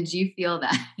Go, did you feel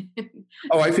that?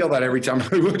 Oh, I feel that every time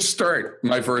I would start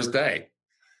my first day.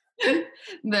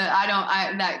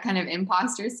 That kind of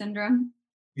imposter syndrome.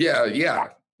 Yeah.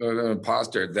 An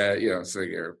imposter that, it's like,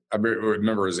 I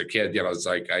remember as a kid, it's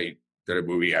like I did a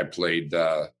movie, I played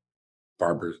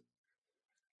Barbara,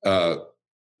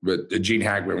 but Gene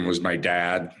Hackman was my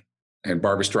dad. And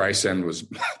Barbara Streisand was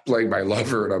playing my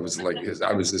lover, and I was like,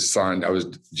 I was his son. I was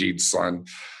Gene's son.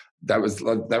 That was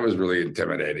really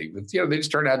intimidating. But they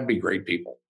just turned out to be great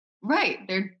people. Right.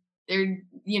 They're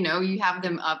you have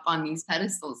them up on these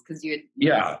pedestals because you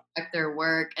respect their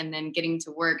work, and then getting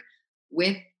to work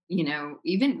with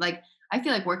even like I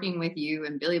feel like working with you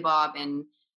and Billy Bob and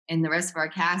the rest of our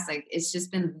cast, like it's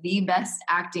just been the best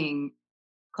acting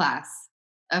class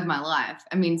of my life.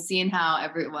 I mean, seeing how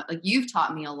everyone, like, you've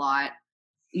taught me a lot,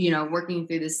 working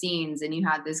through the scenes, and you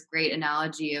had this great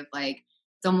analogy of like,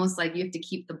 it's almost like you have to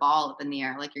keep the ball up in the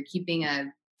air. Like you're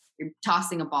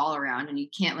tossing a ball around and you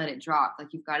can't let it drop.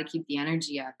 Like you've got to keep the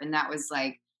energy up. And that was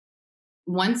like,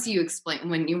 once you explain,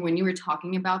 when you were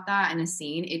talking about that in a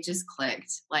scene, it just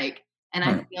clicked. Like, and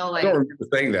I feel like, I don't remember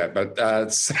saying that, but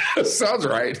it sounds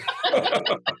right.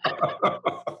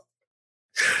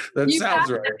 That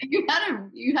sounds right. You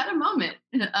had a moment.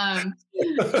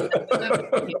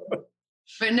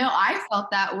 But no, I felt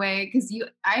that way because you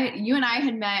and I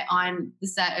had met on the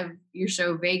set of your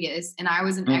show Vegas, and I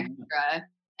was an extra,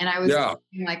 and I was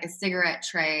doing like a cigarette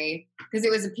tray because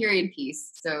it was a period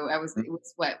piece. So it was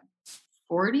what,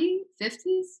 40s, 50s,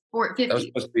 50s. That was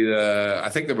supposed to be I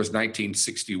think that was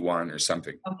 1961 or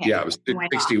something. Okay. Yeah, it was 61.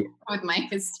 With my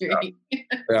history.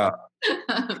 Yeah.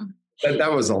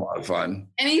 That was a lot of fun.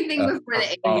 Anything before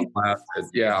the 80s.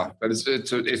 Yeah, but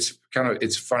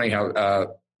it's funny how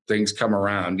things come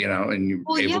around, and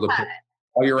you're able to put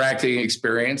all your acting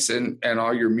experience and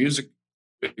all your music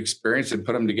experience and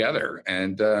put them together.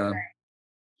 And,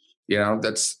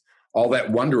 that's all that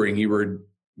wondering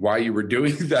why you were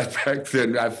doing that back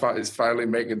then. It's finally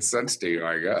making sense to you,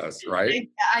 I guess, right?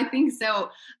 I think so.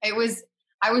 I was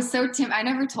so I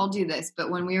never told you this, but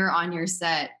when we were on your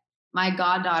set, my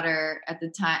goddaughter at the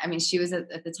time, I mean, she was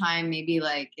at the time maybe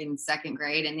like in second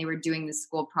grade, and they were doing this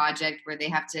school project where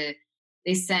they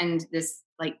send this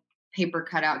like paper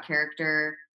cutout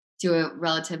character to a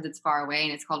relative that's far away,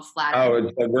 and it's called Flat. Oh,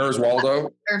 it's like, Where's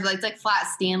Waldo? Or it's like Flat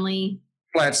Stanley.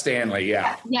 Flat Stanley,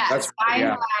 yeah. Yeah. They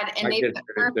put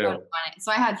her photo on it.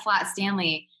 So I had Flat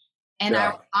Stanley, and I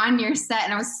was on your set,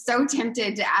 and I was so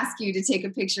tempted to ask you to take a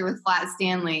picture with Flat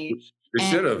Stanley. You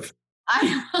should have.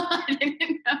 I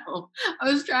didn't know.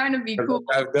 I was trying to be cool.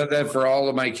 I've done that for all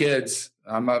of my kids.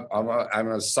 I'm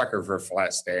a sucker for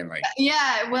Flat Stanley.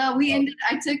 Yeah, well,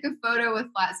 I took a photo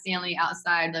with Flat Stanley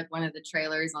outside like one of the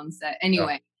trailers on set.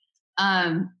 Anyway,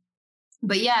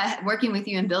 but yeah, working with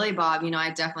you and Billy Bob, I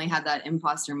definitely had that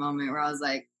imposter moment where I was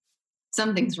like,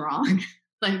 something's wrong.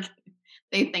 Like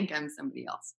they think I'm somebody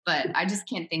else, but I just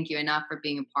can't thank you enough for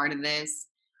being a part of this.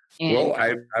 And well,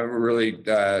 I really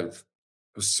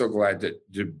was so glad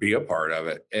to be a part of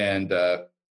it, and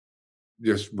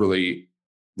just really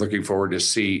looking forward to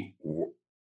see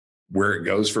where it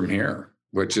goes from here,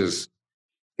 which is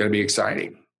going to be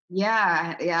exciting.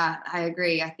 Yeah, I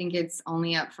agree. I think it's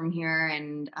only up from here,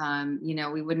 and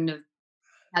we wouldn't have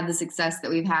had the success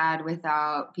that we've had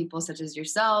without people such as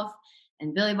yourself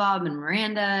and Billy Bob and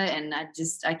Miranda, and I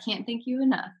can't thank you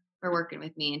enough for working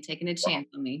with me and taking a chance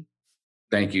on me.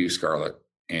 Thank you, Scarlett,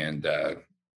 and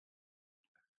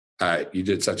you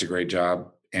did such a great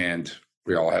job, and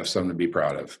we all have something to be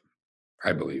proud of,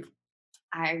 I believe.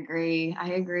 I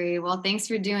agree. Well, thanks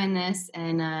for doing this.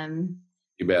 And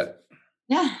you bet.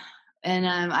 Yeah. And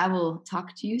I will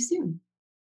talk to you soon.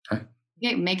 Okay.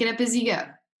 Okay. Make it up as you go.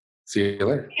 See you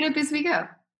later. Make it up as we go.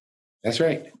 That's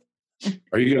right.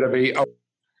 Are you going to be? Oh.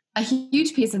 A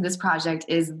huge piece of this project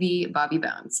is the Bobby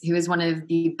Bones, who is one of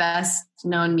the best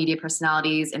known media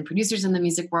personalities and producers in the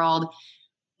music world.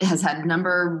 Has had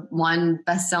 #1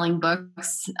 best-selling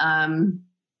books.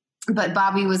 But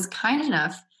Bobby was kind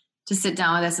enough to sit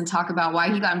down with us and talk about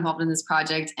why he got involved in this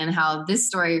project and how this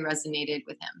story resonated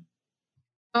with him.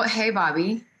 Oh, hey,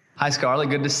 Bobby. Hi, Scarlett.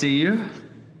 Good to see you.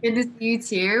 Good to see you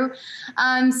too.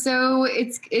 So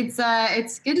it's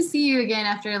good to see you again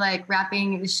after like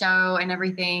wrapping the show and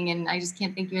everything. And I just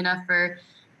can't thank you enough for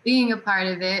being a part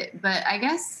of it. But I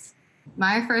guess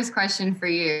my first question for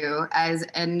you, as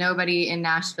a nobody in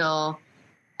Nashville,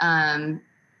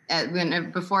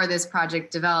 before this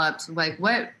project developed, like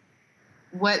what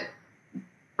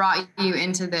brought you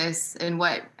into this, and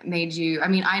what made you? I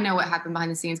mean, I know what happened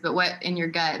behind the scenes, but what in your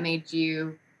gut made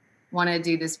you want to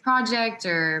do this project,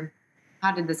 or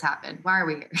how did this happen? Why are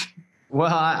we here?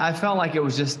 Well, I felt like it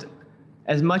was just,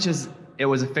 as much as it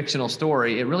was a fictional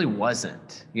story, it really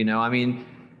wasn't. I mean,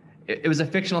 it was a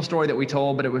fictional story that we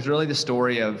told, but it was really the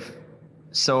story of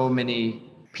so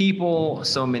many people,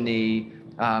 so many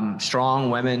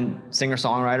strong women,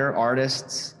 singer-songwriter,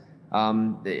 artists,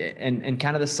 and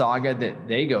kind of the saga that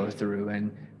they go through.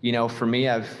 And, for me,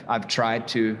 I've tried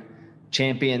to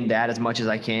champion that as much as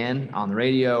I can on the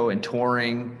radio and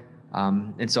touring.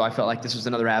 And so I felt like this was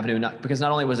another avenue, because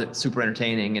not only was it super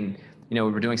entertaining, and, we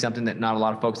were doing something that not a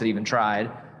lot of folks had even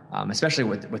tried, especially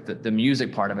with the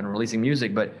music part of it and releasing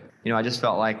music, but I just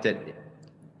felt like that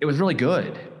it was really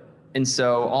good. And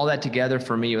so all that together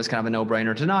for me, it was kind of a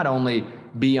no-brainer to not only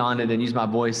be on it and use my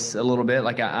voice a little bit,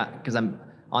 like because I'm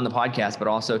on the podcast, but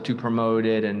also to promote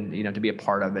it and, to be a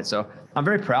part of it. So I'm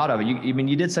very proud of it.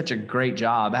 You did such a great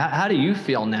job. How do you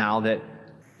feel now that,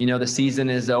 the season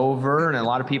is over and a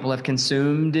lot of people have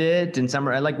consumed it and some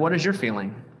are like, what is your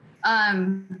feeling?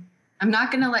 I'm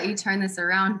not going to let you turn this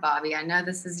around, Bobby. I know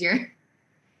this is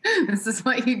this is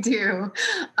what you do.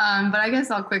 But I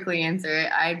guess I'll quickly answer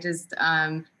it. I just,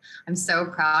 I'm so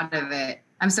proud of it.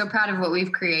 I'm so proud of what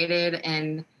we've created,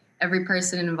 and every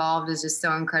person involved is just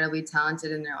so incredibly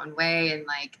talented in their own way.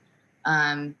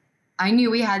 And I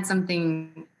knew we had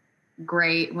something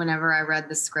great whenever I read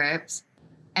the script.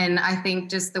 And I think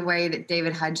just the way that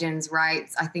David Hudgens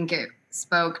writes, I think it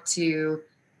spoke to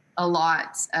a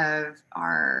lot of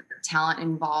our talent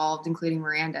involved, including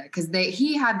Miranda, because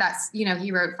he had that,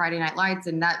 he wrote Friday Night Lights,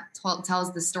 and that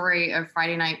tells the story of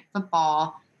Friday Night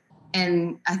Football.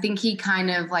 And I think he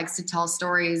kind of likes to tell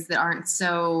stories that aren't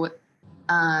so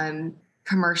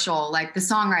commercial, like the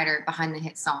songwriter behind the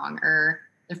hit song or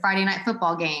the Friday Night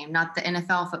Football game, not the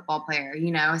NFL football player,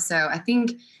 So I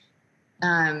think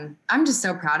I'm just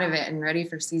so proud of it and ready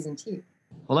for season 2.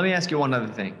 Well, let me ask you one other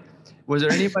thing. Was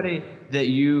there anybody that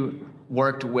you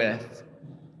worked with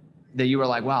that you were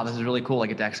like, wow, this is really cool, I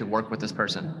get to actually work with this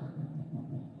person?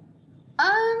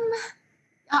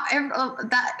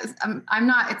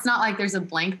 It's not like there's a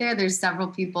blank there. There's several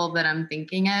people that I'm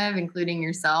thinking of, including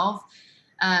yourself.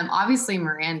 Obviously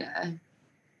Miranda.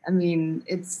 I mean,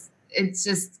 it's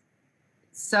just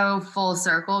so full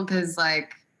circle, because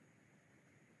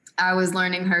I was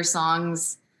learning her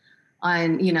songs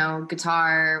on,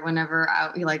 guitar whenever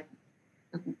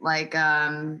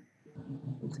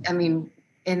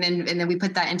and then we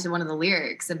put that into one of the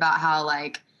lyrics about how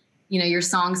your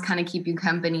songs kind of keep you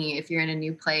company if you're in a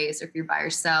new place or if you're by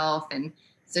yourself. And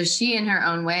so she, in her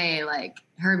own way,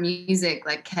 her music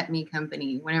kept me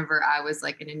company whenever I was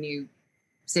in a new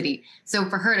city. So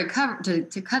for her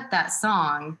to cut that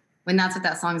song when that's what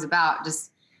that song's about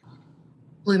just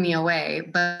blew me away.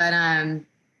 But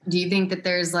do you think that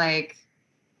there's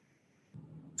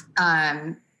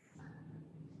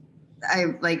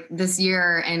this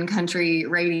year in country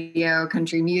radio,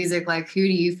 country music, who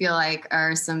do you feel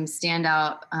are some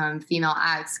standout female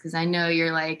acts? Because I know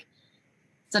you're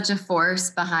such a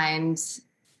force behind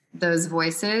those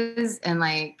voices, and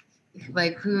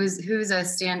who's a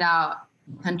standout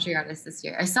country artist this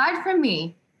year aside from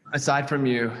me? Aside from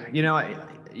you,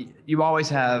 you always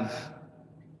have,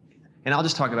 and I'll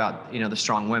just talk about the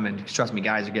strong women, because trust me,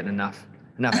 guys are getting enough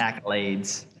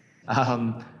accolades.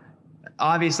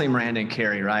 Obviously Miranda and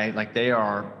Carrie, right? They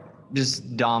are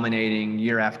just dominating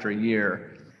year after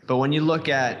year. But when you look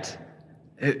at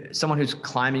someone who's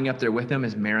climbing up there with them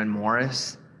is Maren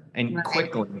Morris, and right.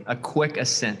 a quick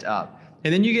ascent up.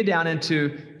 And then you get down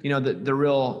into,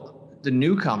 the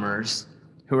newcomers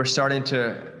who are starting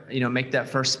to, make that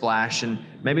first splash, and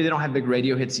maybe they don't have big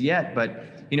radio hits yet, but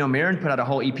Maren put out a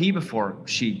whole EP before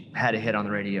she had a hit on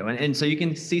the radio. And so you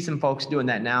can see some folks doing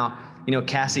that now.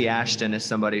 Cassie Ashton is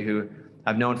somebody who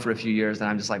I've known for a few years, and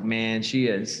I'm just like, man, she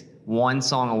is one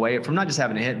song away from not just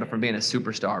having a hit, but from being a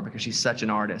superstar, because she's such an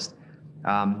artist.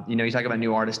 You talk about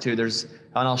new artists too. There's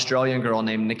an Australian girl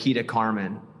named Nikita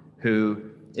Carmen who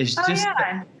is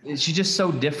she's just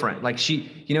so different.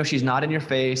 She's not in your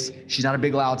face. She's not a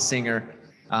big loud singer.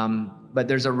 But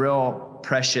there's a real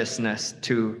preciousness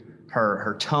to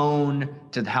her tone,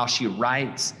 to how she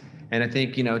writes. And I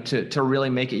think, to really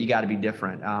make it, you got to be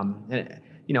different.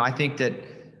 I think that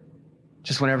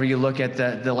just whenever you look at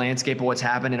the landscape of what's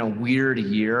happened in a weird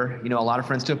year, a lot of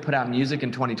friends still put out music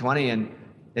in 2020, and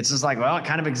it's just well, it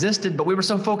kind of existed, but we were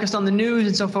so focused on the news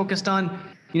and so focused on,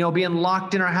 being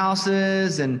locked in our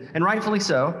houses, and rightfully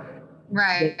so.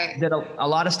 Right. That a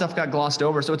lot of stuff got glossed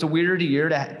over. So it's a weird year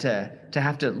to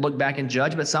have to look back and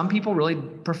judge, but some people really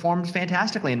performed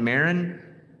fantastically. And Maren,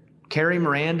 Carrie,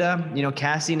 Miranda,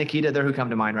 Cassie, Nikita, they're who come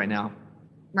to mind right now.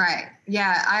 Right.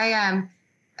 Yeah.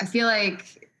 I feel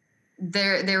like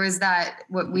there was that,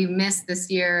 what we missed this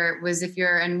year was, if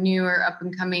you're a newer up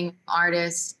and coming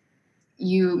artist,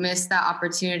 you missed that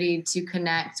opportunity to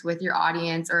connect with your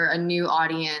audience or a new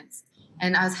audience.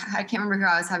 And I can't remember who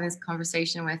I was having this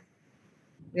conversation with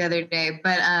the other day,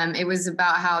 but it was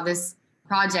about how this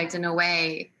project in a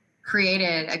way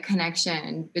created a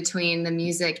connection between the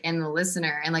music and the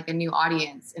listener, and a new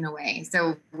audience in a way.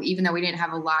 So even though we didn't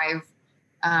have a live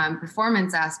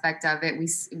performance aspect of it,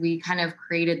 we kind of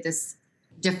created this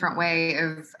different way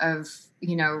of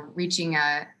reaching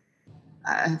a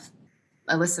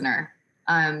listener.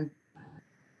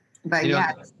 But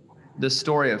the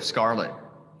story of Scarlett,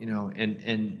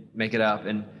 and Make It Up,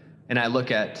 and I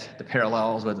look at the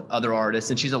parallels with other artists,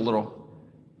 and she's a lot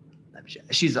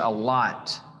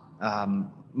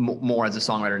more as a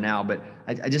songwriter now, but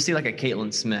I just see like a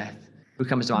Caitlin Smith who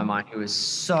comes to my mind, who is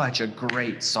such a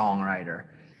great songwriter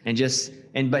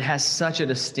but has such a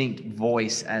distinct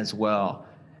voice as well.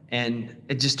 And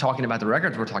just talking about the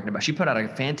records we're talking about, she put out a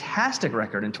fantastic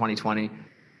record in 2020,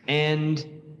 and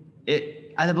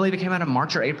I believe it came out in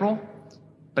March or April.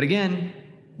 But again,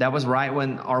 that was right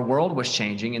when our world was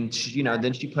changing, and she,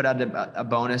 then she put out a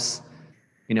bonus,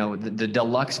 the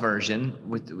deluxe version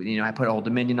with, I put Old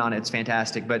Dominion on it. It's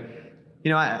fantastic. But,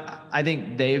 I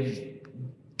think they've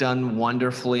done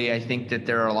wonderfully. I think that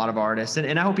there are a lot of artists,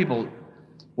 and I hope people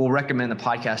will recommend the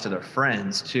podcast to their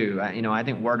friends too. I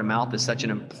think word of mouth is such an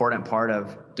important part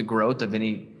of the growth of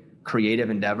any creative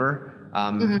endeavor.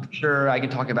 Sure, I can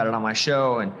talk about it on my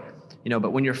show, and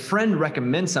but when your friend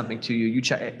recommends something to you, you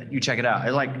check it out.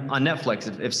 It's like on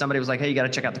Netflix, if somebody was like, hey, you got to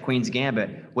check out The Queen's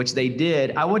Gambit, which they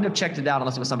did, I wouldn't have checked it out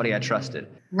unless it was somebody I trusted.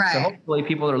 Right. So hopefully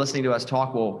people that are listening to us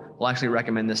talk will actually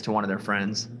recommend this to one of their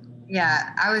friends.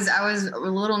 Yeah, I was a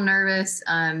little nervous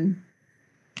of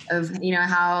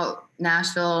how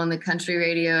Nashville and the country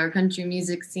radio or country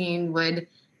music scene would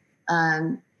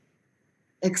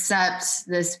accept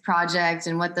this project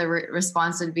and what the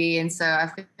response would be. And so I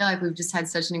feel like we've just had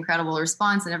such an incredible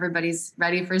response, and everybody's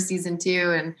ready for season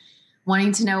 2 and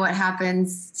wanting to know what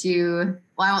happens to,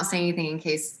 well, I won't say anything in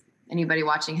case anybody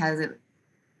watching hasn't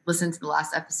listened to the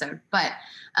last episode. But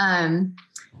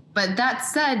that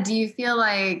said, do you feel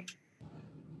like,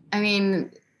 do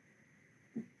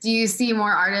you see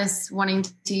more artists wanting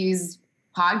to use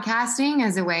podcasting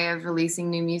as a way of releasing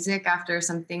new music after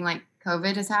something like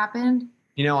COVID has happened?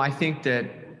 I think that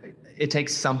it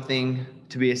takes something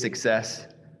to be a success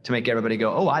to make everybody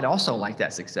go, oh, I'd also like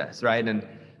that success, right? And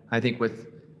I think with,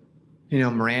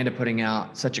 Miranda putting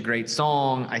out such a great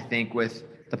song, I think with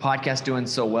the podcast doing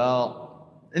so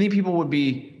well, I think people would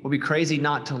be crazy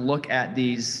not to look at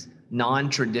these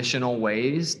non-traditional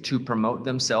ways to promote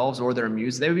themselves or their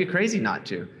music. They would be crazy not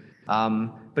to.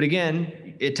 But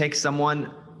again, it takes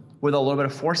someone with a little bit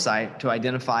of foresight to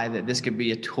identify that this could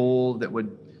be a tool that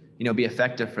would, be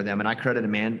effective for them. And I credit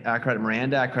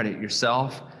Miranda, I credit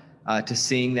yourself to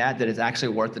seeing that it's actually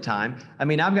worth the time. I've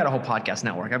got a whole podcast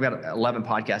network. I've got 11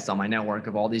 podcasts on my network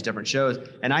of all these different shows,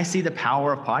 and I see the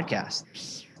power of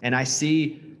podcasts. And I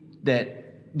see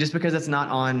that just because it's not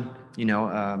on,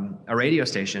 a radio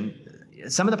station,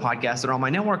 some of the podcasts that are on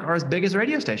my network are as big as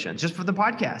radio stations just for the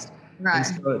podcast. Right. And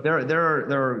so there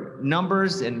are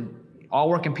numbers, and all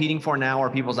we're competing for now are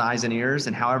people's eyes and ears,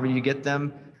 and however you get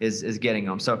them is getting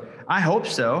them. So I hope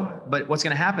so. But what's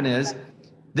going to happen is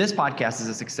this podcast is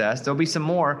a success. There'll be some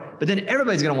more, but then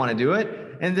everybody's going to want to do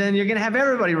it. And then you're going to have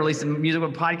everybody releasing music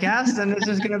with podcasts, and it's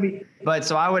just going to be,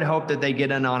 so I would hope that they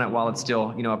get in on it while it's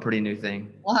still, a pretty new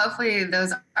thing. Well, hopefully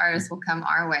those artists will come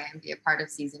our way and be a part of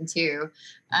season 2.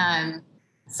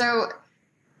 So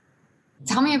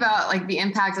tell me about the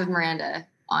impact of Miranda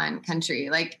on country.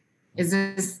 Is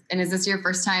this your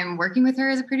first time working with her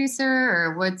as a producer,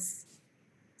 or what's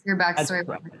your backstory?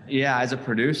 As a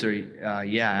producer.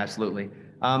 Yeah, absolutely.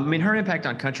 Her impact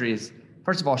on country is,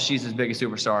 first of all, she's as big a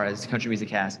superstar as country music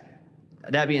has.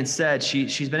 That being said,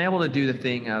 she's been able to do the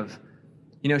thing of,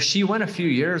 she went a few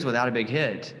years without a big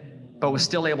hit, but was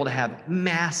still able to have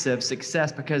massive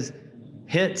success, because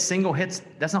single hits,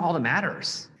 that's not all that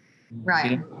matters.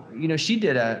 Right. She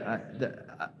did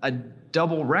a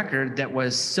double record that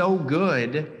was so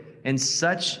good and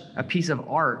such a piece of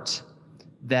art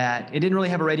that it didn't really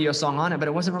have a radio song on it, but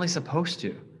it wasn't really supposed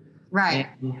to. Right.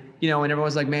 And, and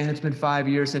everyone's like, man, it's been 5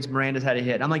 years since Miranda's had a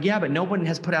hit. I'm like, yeah, but no one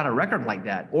has put out a record like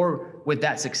that or with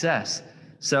that success.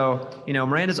 So,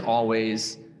 Miranda's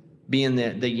always being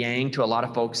the yang to a lot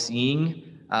of folks' yin.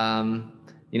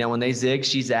 When they zig,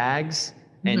 she zags,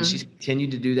 and she's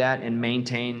continued to do that and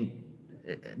being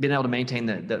able to maintain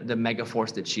the mega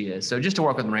force that she is. So just to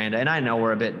work with Miranda, and I know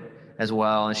her a bit as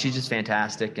well, and she's just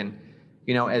fantastic. And,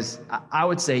 as I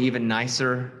would say, even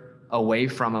nicer away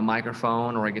from a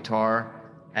microphone or a guitar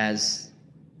as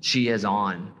she is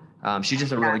on. She's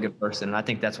just a really good person, and I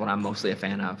think that's what I'm mostly a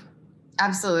fan of.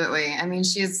 Absolutely.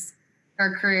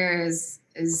 Her career is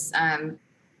it's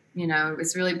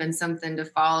really been something to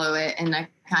follow it. And I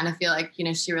kind of feel like,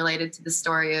 she related to the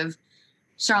story of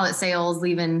Charlotte Sales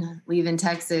leaving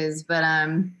Texas. But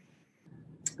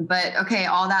okay,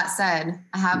 all that said,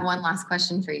 I have one last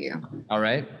question for you. All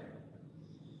right.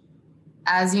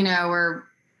 As we're,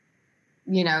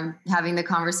 having the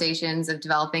conversations of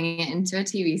developing it into a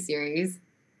TV series.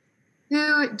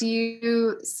 Who do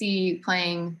you see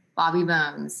playing Bobby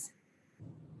Bones?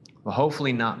 Well,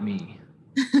 hopefully not me.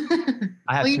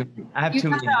 I have too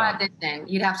many jobs.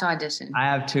 You'd have to audition. I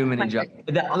have too many jobs.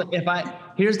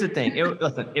 Here's the thing.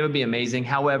 It would be amazing.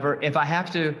 However, if I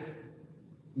have to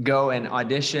go and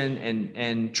audition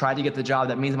and try to get the job,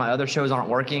 that means my other shows aren't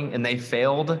working and they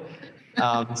failed.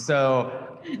 So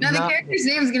no, the character's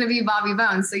name is going to be Bobby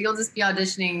Bones, so you'll just be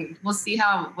auditioning. We'll see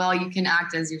how well you can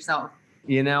act as yourself.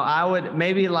 You know, I would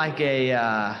maybe like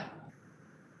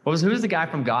who's the guy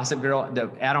from Gossip Girl?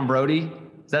 Adam Brody.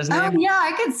 Is that his name? Oh yeah,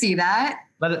 I could see that.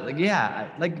 But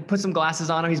put some glasses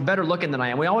on him. He's better looking than I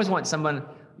am. We always want someone,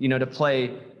 to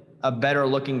play a better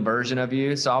looking version of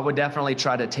you. So I would definitely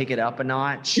try to take it up a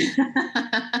notch.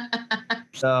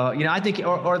 So, I think,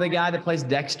 or the guy that plays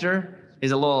Dexter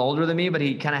is a little older than me, but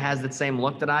he kind of has the same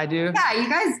look that I do. Yeah, you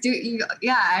guys do.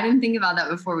 I didn't think about that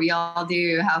before. We all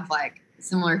do have like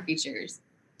similar features.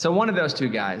 So one of those two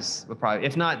guys would probably,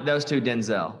 if not those two,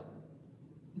 Denzel.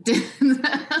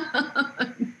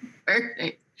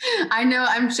 Perfect. I know.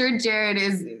 I'm sure Jared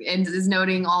is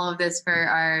noting all of this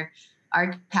for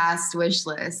our cast wish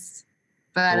list.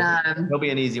 But he'll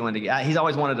be an easy one to get. He's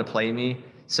always wanted to play me,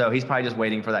 so he's probably just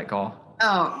waiting for that call.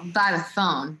 Oh, by the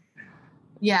phone.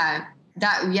 Yeah.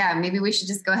 Maybe we should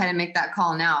just go ahead and make that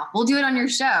call now. We'll do it on your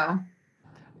show.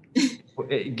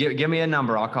 Give me a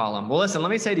number. I'll call him. Well, listen,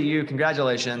 let me say to you,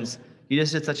 congratulations. You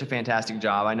just did such a fantastic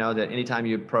job. I know that anytime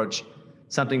you approach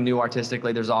something new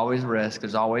artistically, there's always risk,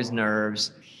 there's always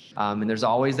nerves, and there's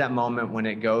always that moment when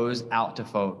it goes out to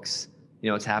folks.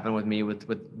 It's happened with me with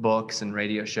books and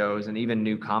radio shows and even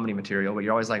new comedy material, but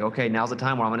you're always like, okay, now's the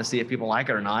time where I'm going to see if people like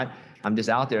it or not. I'm just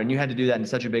out there. And you had to do that in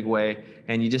such a big way,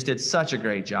 and you just did such a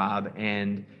great job.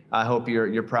 And I hope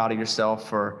you're proud of yourself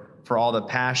for all the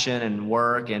passion and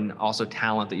work and also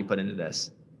talent that you put into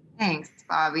this. Thanks,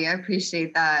 Bobby. I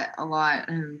appreciate that a lot.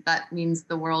 That means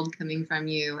the world coming from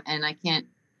you. And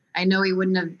I know we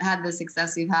wouldn't have had the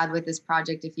success we've had with this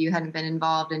project if you hadn't been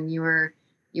involved, and you were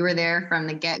there from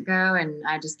the get-go. And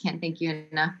I just can't thank you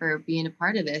enough for being a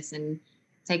part of this and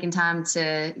taking time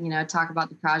to, talk about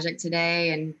the project today.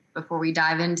 And before we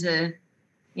dive into,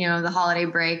 the holiday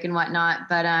break and whatnot.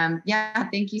 But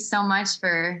thank you so much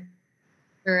for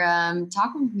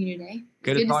talking with me today.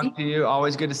 Good to talk to you.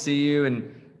 Always good to see you.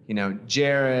 And,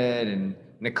 Jared and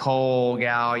Nicole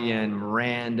Gallion,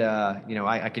 Miranda,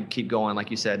 I could keep going.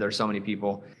 Like you said, there's so many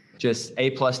people. Just A+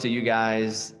 to you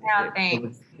guys. Yeah,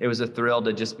 thanks. It was a thrill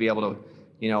to just be able to,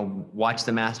 watch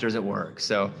the Masters at work.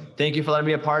 So thank you for letting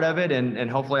me be a part of it. And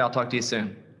hopefully I'll talk to you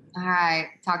soon. All right.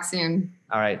 Talk soon.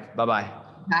 All right. Bye-bye.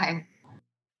 Bye.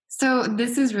 So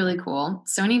this is really cool.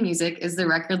 Sony Music is the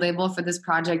record label for this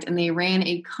project, and they ran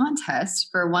a contest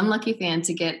for one lucky fan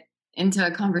to get into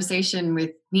a conversation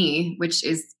with me, which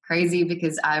is crazy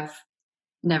because I've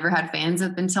never had fans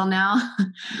up until now.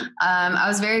 I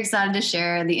was very excited to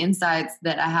share the insights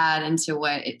that I had into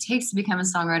what it takes to become a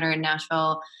songwriter in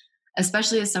Nashville,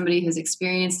 especially as somebody who's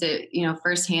experienced it,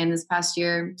 firsthand this past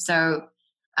year. So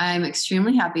I'm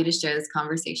extremely happy to share this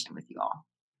conversation with you all.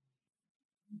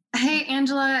 Hey,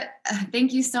 Angela,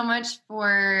 thank you so much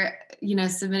for,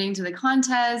 submitting to the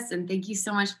contest, and thank you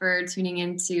so much for tuning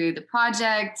into the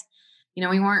project.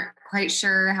 We weren't quite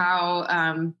sure how,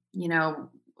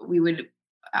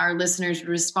 our listeners would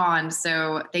respond.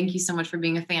 So thank you so much for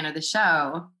being a fan of the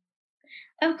show.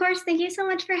 Of course. Thank you so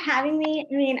much for having me.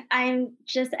 I mean, I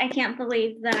can't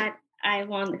believe that I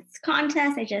won this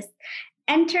contest. I just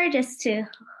entered just to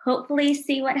hopefully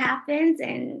see what happens.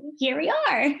 And here we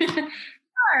are.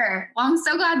 Well, I'm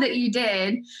so glad that you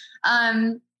did.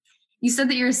 You said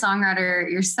that you're a songwriter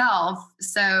yourself.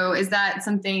 So is that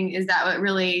what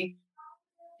really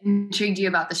intrigued you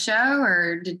about the show,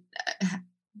 or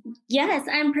Yes,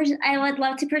 I would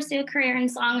love to pursue a career in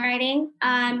songwriting.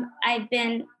 I've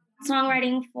been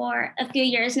songwriting for a few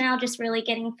years now, just really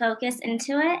getting focused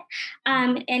into it.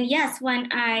 And yes,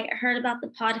 when I heard about the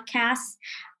podcast,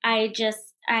 I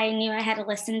knew I had to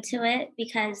listen to it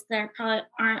because there probably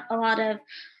aren't a lot of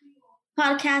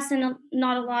podcasts and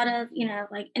not a lot of,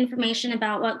 information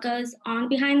about what goes on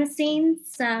behind the scenes.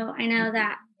 So I know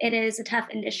that it is a tough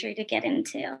industry to get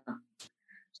into.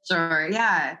 Sure.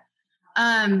 Yeah.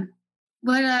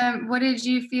 What did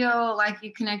you feel like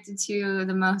you connected to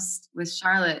the most with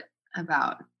Charlotte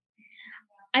about?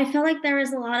 I feel like there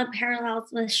was a lot of parallels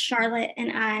with Charlotte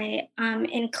and I,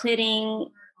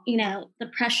 including,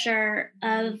 the pressure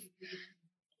of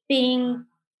being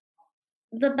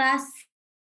the best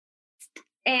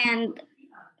and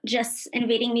just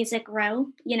invading Music Row.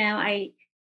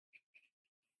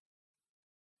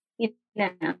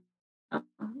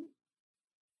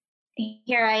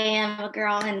 here I am, a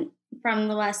girl and from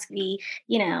the West, be,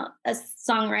 a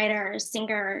songwriter or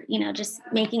singer, just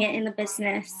making it in the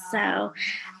business. So,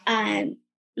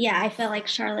 yeah, I feel like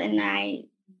Charlotte and I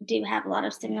do have a lot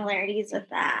of similarities with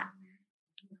that.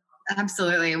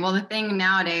 Absolutely. Well, the thing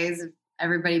nowadays,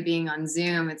 everybody being on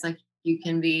Zoom, it's like you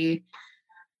can be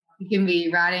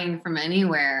writing from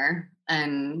anywhere,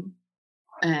 and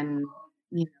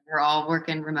we're all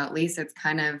working remotely, so it's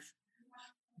kind of,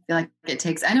 I feel like it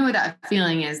takes, I know what that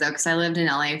feeling is though, because I lived in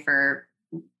LA for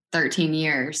 13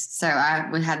 years, so I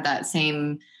had that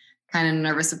same kind of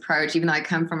nervous approach. Even though I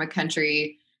come from a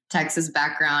country Texas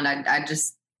background, I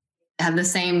just had the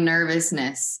same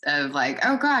nervousness of like,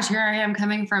 oh gosh, here I am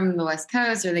coming from the West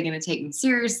Coast. Are they going to take me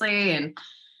seriously? And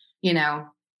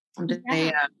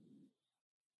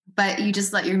but you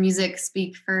just let your music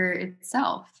speak for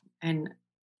itself. And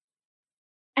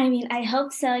I mean, I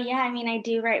hope so. Yeah. I mean, I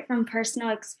do write from personal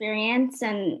experience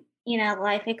and,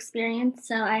 life experience.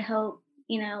 So I hope,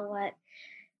 what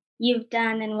you've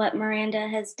done and what Miranda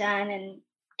has done, and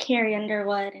Carrie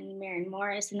Underwood and Maren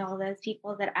Morris and all those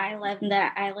people that I love and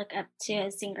that I look up to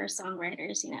as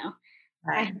singer-songwriters,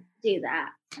 right. I do that.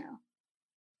 So.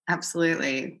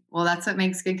 Absolutely. Well, that's what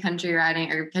makes good country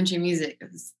writing or country music.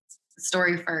 It's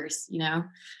story first,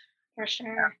 For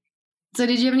sure. So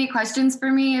did you have any questions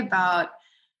for me about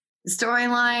the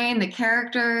storyline, the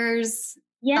characters,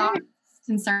 thoughts,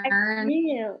 concerns? I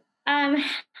do.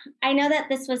 I know that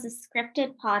this was a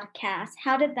scripted podcast.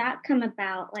 How did that come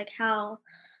about? Like how,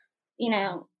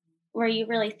 were you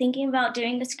really thinking about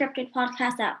doing the scripted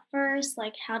podcast at first?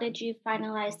 Like how did you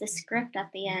finalize the script at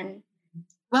the end?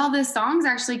 Well, the songs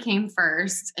actually came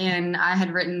first, and I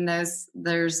had written those.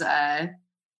 There's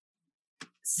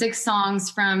 6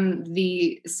 songs from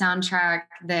the soundtrack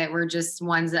that were just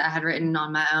ones that I had written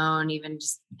on my own, even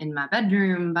just in my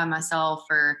bedroom by myself,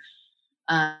 or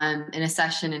in a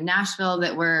session in Nashville,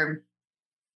 that were,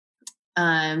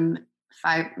 if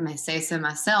I may say so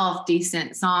myself,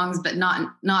 decent songs, but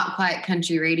not quite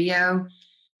country radio.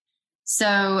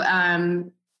 So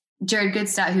Jared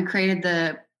Goodstadt, who created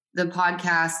the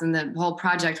podcast and the whole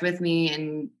project with me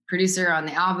and producer on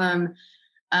the album,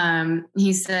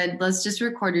 he said, let's just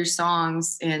record your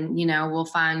songs, and we'll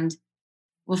find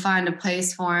a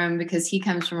place for him, because he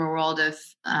comes from a world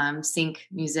of sync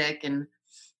music. And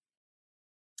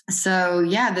so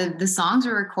the songs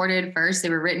were recorded first. They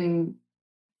were written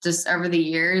just over the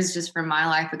years, just from my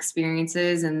life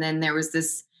experiences, and then there was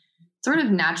this sort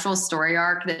of natural story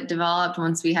arc that developed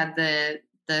once we had the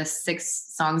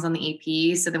 6 songs on the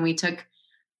EP. So then we took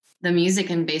the music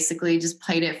and basically just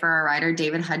played it for our writer,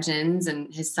 David Hudgens,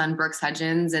 and his son, Brooks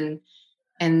Hudgens, and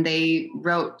they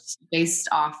wrote based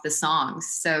off the songs.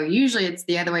 So usually it's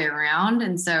the other way around.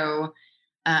 And so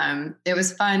it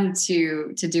was fun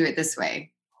to do it this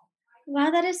way.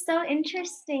 Wow, that is so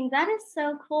interesting. That is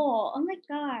so cool. Oh my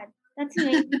God, that's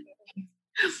amazing.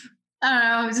 I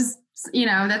don't know, just,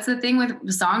 that's the thing with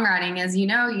songwriting is,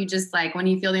 you just like, when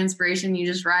you feel the inspiration, you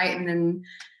just write, and then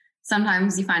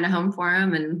sometimes you find a home for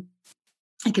them, and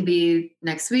it could be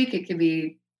next week, it could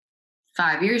be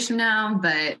 5 years from now,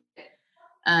 but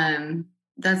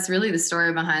that's really the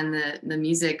story behind the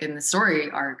music and the story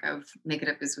arc of Make It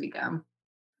Up As We Go.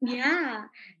 Yeah.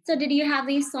 So did you have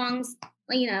these songs,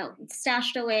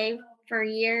 stashed away for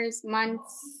years,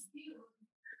 months?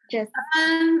 Just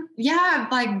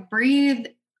like Breathe.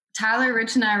 Tyler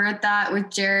Rich and I wrote that with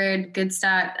Jared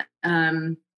Goodstadt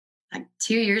like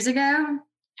 2 years ago,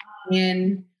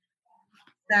 and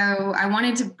so I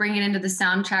wanted to bring it into the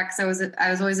soundtrack. So I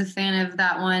was always a fan of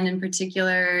that one in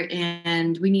particular,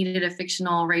 and we needed a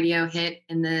fictional radio hit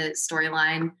in the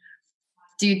storyline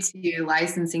due to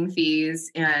licensing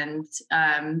fees, and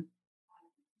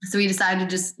so we decided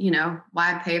to just,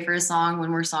 why pay for a song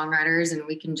when we're songwriters and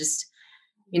we can just,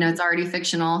 it's already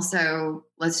fictional. So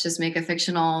let's just make a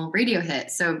fictional radio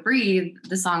hit. So Breathe,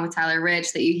 the song with Tyler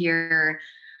Rich that you hear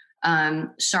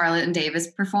Charlotte and Davis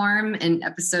perform in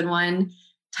episode 1,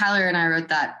 Tyler and I wrote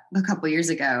that a couple years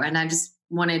ago, and I just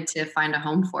wanted to find a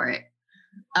home for it.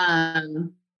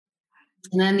 And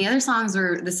then the other songs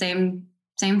were the same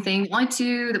thing. Only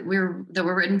 2 that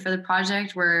were written for the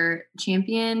project were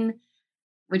Champion,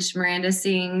 which Miranda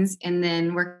sings, and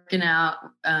then Working Out,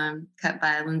 cut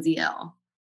by Lindsay L.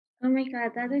 Oh my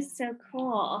God, that is so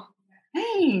cool.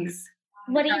 Thanks.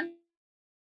 What do you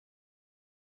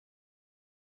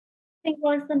think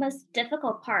was the most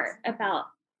difficult part about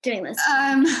doing this?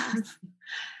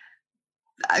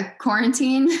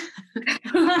 Quarantine.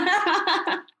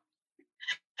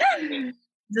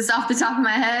 Just off the top of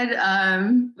my head,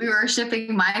 we were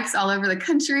shipping mics all over the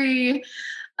country.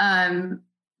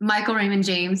 Michael Raymond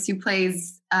James, who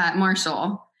plays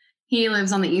Marshall. He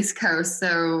lives on the East Coast,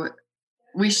 so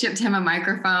we shipped him a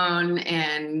microphone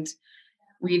and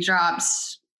we dropped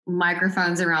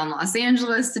microphones around Los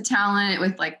Angeles to talent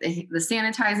with like the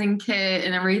sanitizing kit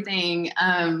and everything.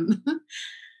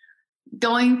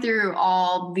 Going through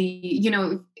all the,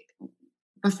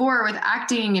 before with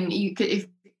acting and you could, if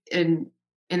in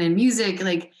music,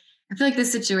 like, I feel like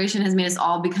this situation has made us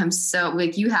all become so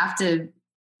like, you have to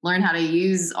learn how to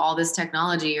use all this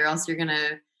technology or else you're going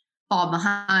to fall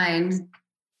behind.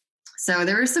 So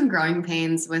there were some growing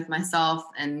pains with myself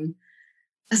and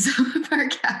some of our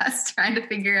cast trying to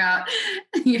figure out,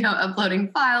 uploading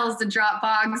files to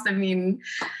Dropbox. I mean,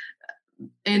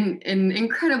 in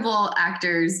incredible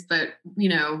actors, but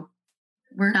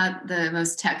we're not the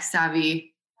most tech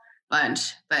savvy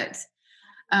bunch. But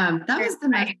that was the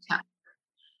most,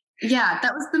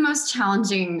 that was the most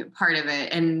challenging part of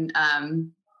it. And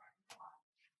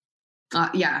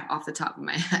off the top of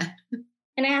my head.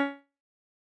 And I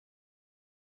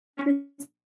have to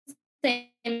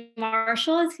say,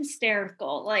 Marshall is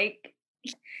hysterical. Like,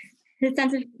 his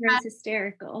sense of humor is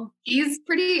hysterical. He's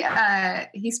pretty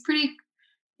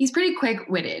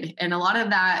quick-witted, and a lot of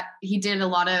that, he did a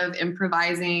lot of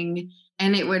improvising,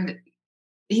 and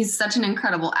he's such an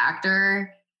incredible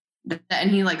actor and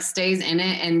he like stays in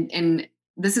it. And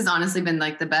this has honestly been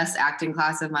like the best acting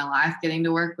class of my life, getting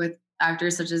to work with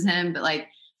actors such as him. But like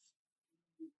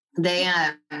we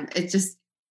just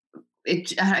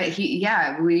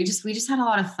had a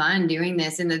lot of fun doing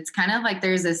this. And it's kind of like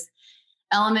there's this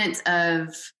element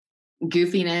of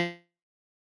goofiness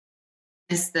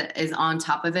that is on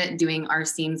top of it, doing our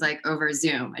scenes like over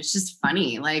Zoom. It's just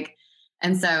funny. Like,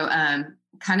 and so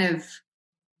kind of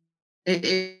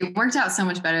it worked out so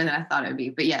much better than I thought it would be.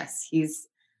 But yes, he's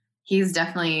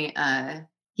definitely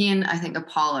he and I think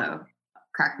Apollo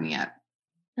cracked me up.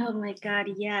 Oh my God,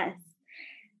 yes.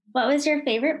 What was your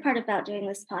favorite part about doing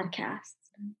this podcast?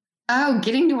 Oh,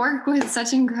 getting to work with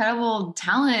such incredible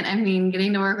talent. I mean,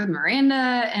 getting to work with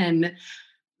Miranda and,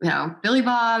 Billy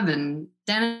Bob and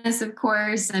Dennis, of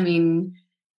course. I mean,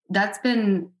 that's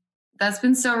been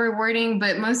so rewarding,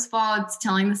 but most of all, it's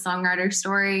telling the songwriter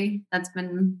story. That's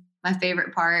been my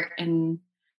favorite part, and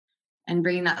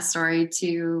bringing that story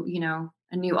to,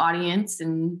 a new audience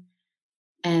and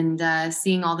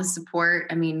seeing all the support.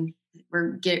 I mean,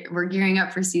 we're gearing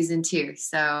up for season 2.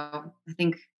 So I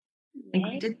think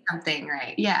we did something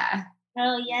right. Yeah.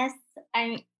 Oh yes.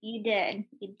 You did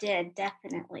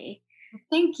definitely.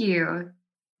 Thank you.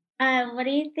 What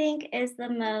do you think is the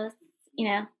most,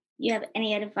 you have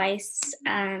any advice?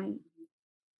 How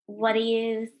would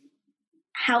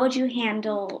you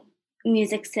handle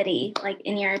Music City, like,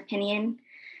 in your opinion?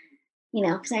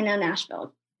 Because I know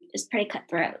Nashville is pretty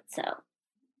cutthroat. So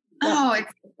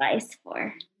it's advice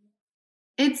for.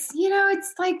 It's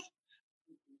like,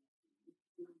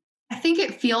 I think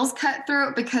it feels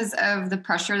cutthroat because of the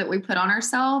pressure that we put on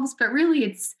ourselves, but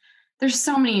really there's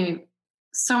so many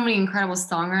incredible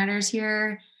songwriters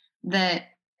here that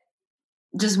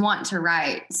just want to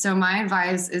write. So my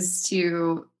advice is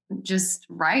to just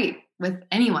write with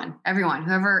everyone,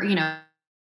 whoever, and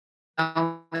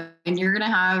you're going to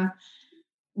have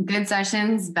good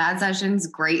sessions, bad sessions,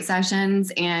 great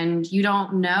sessions. And you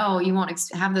won't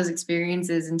have those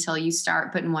experiences until you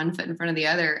start putting one foot in front of the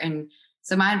other. And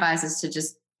so my advice is to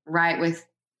just write with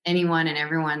anyone and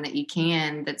everyone that you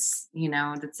can, that's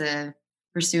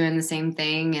pursuing the same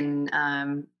thing.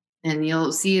 And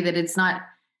you'll see that it's not,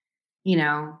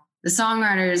 the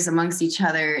songwriters amongst each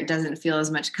other, it doesn't feel as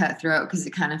much cutthroat, because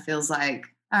it kind of feels like,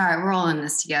 all right, we're all in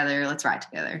this together. Let's write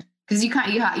together. Because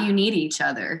you need each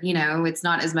other. It's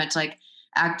not as much like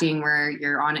acting where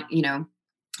you're on it,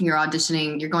 you're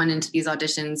auditioning, you're going into these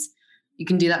auditions. You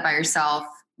can do that by yourself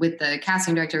with the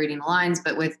casting director reading the lines,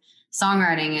 but with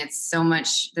songwriting,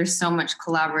 there's so much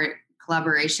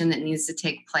collaboration that needs to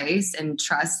take place and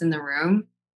trust in the room.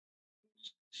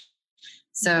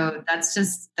 So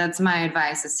that's my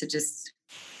advice, is to just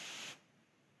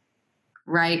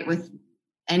write with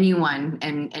anyone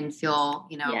and feel,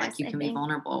 like you can be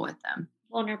vulnerable with them.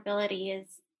 Vulnerability is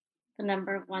the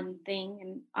number one thing,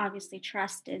 and obviously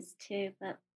trust is too,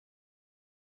 but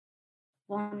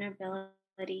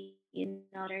vulnerability in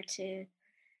order to,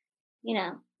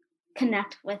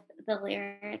 connect with the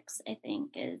lyrics, I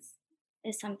think is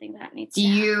something that needs to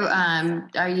happen.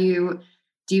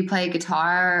 Do you play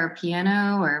guitar or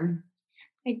piano or?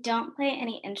 I don't play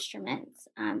any instruments.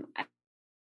 I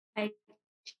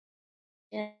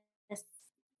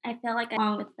feel like I'm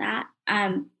wrong with that.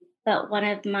 But one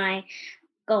of my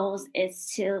goals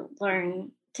is to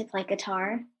learn to play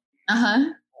guitar.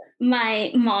 Uh-huh.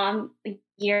 My mom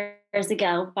years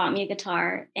ago bought me a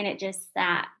guitar, and it just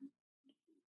sat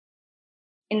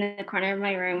in the corner of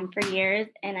my room for years,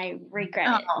 and I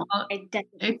regret it.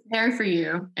 It's there for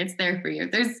you. It's there for you.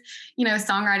 There's,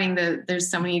 songwriting, there's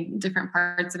so many different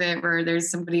parts of it where there's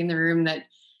somebody in the room that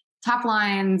top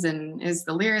lines and is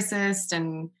the lyricist,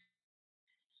 and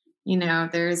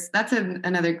that's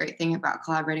another great thing about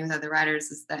collaborating with other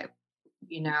writers is that,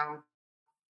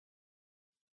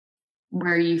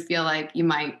 where you feel like you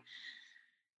might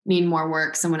need more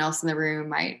work, someone else in the room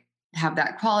might have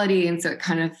that quality. And so it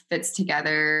kind of fits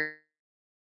together.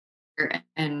 But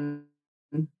I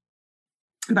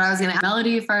was going to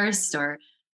melody first, or,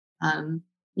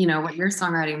 what your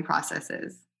songwriting process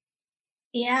is.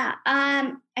 Yeah.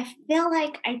 I feel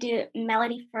like I do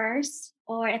melody first,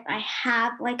 or if I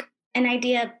have like an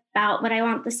idea about what I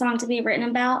want the song to be written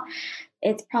about,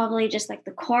 it's probably just like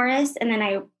the chorus, and then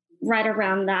I write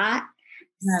around that.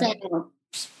 Right. So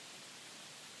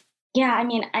yeah, I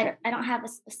mean, I don't have a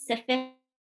specific,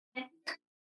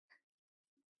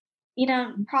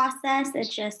 process.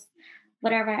 It's just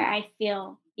whatever I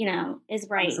feel, is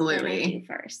right. Absolutely. I do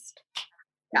first.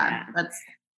 Yeah, that's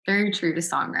very true to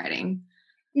songwriting.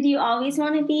 Did you always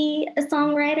want to be a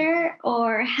songwriter,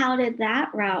 or how did that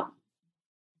route?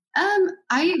 I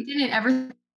didn't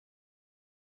ever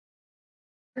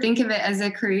think of it as a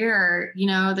career.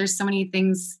 There's so many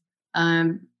things,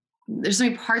 there's so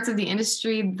many parts of the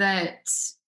industry that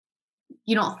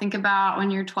you don't think about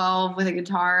when you're 12 with a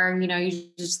guitar. You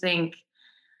just think,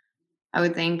 I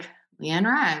would think Leanne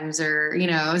Rimes,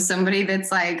 or, somebody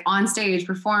that's like on stage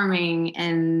performing.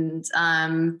 And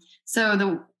so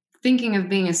the thinking of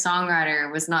being a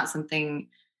songwriter was not something,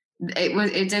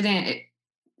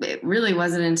 it really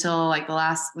wasn't until like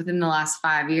within the last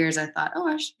 5 years, I thought, I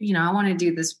want to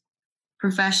do this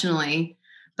professionally.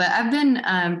 But I've been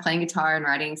playing guitar and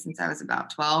writing since I was about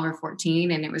 12 or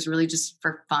 14, and it was really just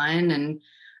for fun. And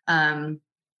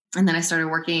then I started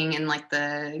working in like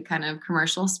the kind of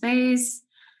commercial space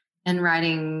and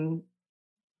writing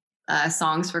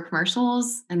songs for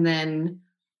commercials. And then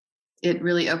it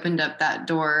really opened up that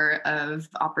door of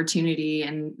opportunity,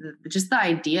 and just the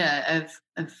idea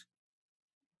of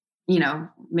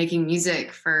making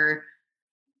music for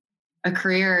a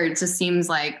career. It just seems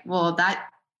like, well, that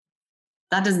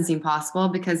doesn't seem possible,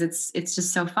 because it's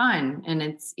just so fun, and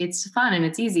it's fun and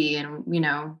it's easy, and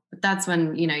but that's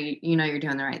when you're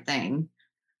doing the right thing,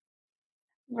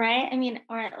 right? I mean,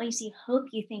 or at least you hope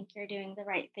you think you're doing the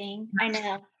right thing. I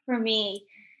know for me,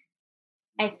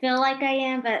 I feel like I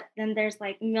am, but then there's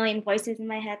like a million voices in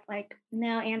my head like,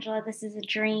 no, Angela, this is a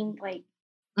dream, like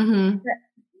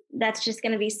that's just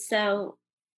going to be so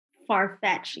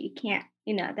far-fetched, you can't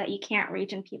that you can't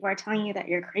reach, and people are telling you that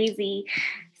you're crazy.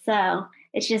 So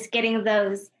it's just getting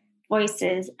those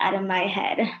voices out of my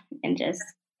head and just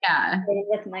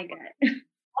with my gut.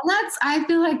 I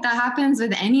feel like that happens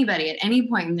with anybody at any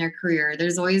point in their career.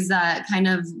 There's always that kind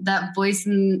of that voice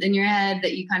in your head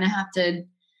that you kind of have to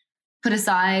put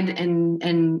aside, and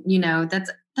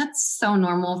that's so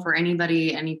normal for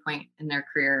anybody at any point in their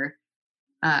career.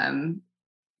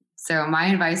 So my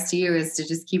advice to you is to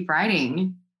just keep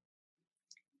writing.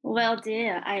 Will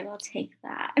do. I will take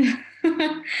that.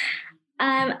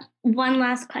 One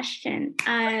last question.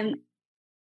 40%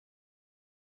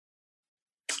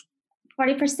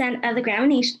 of the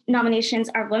Grammy nominations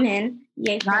are women.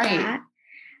 Yay for that.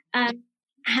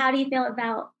 How do you feel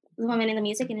about the women in the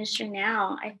music industry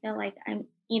now? I feel like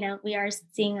we are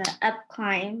seeing an up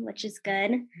climb, which is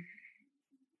good.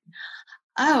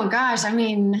 Oh gosh, I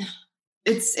mean,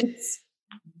 it's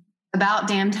about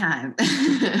damn time.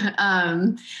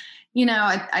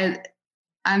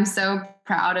 I'm so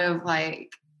proud of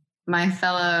like my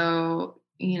fellow,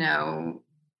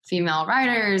 female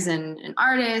writers and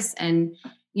artists, and,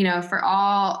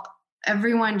 for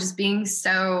everyone just being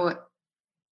so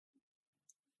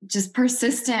just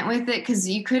persistent with it. 'Cause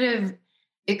it could have,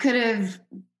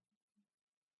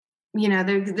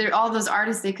 they're all those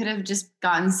artists, they could have just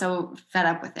gotten so fed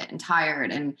up with it and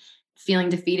tired and feeling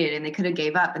defeated, and they could have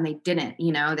gave up, and they didn't.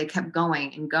 They kept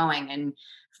going and going and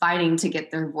fighting to get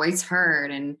their voice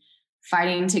heard, and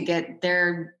fighting to get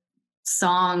their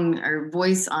song or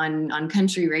voice on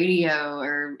country radio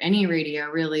or any radio,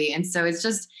 really. And so it's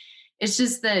just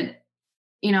that,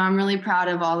 I'm really proud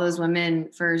of all those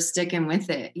women for sticking with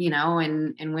it,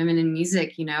 and women in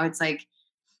music. It's like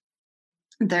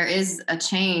there is a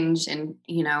change, and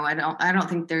I don't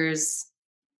think there's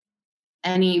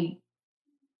any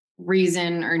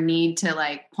reason or need to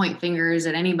like point fingers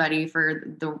at anybody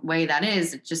for the way that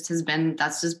is. That's just been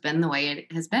the way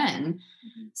it has been.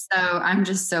 So I'm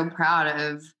just so proud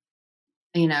of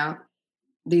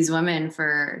these women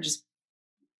for just,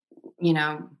 you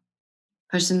know,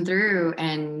 pushing through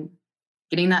and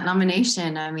getting that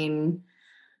nomination. I mean,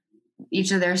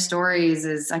 each of their stories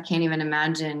is, I can't even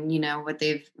imagine, you know, what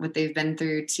they've been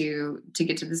through to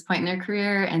get to this point in their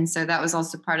career. And so that was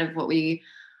also part of what the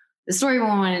story we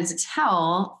wanted to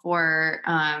tell for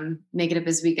Make It Up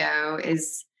As We Go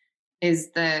is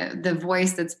the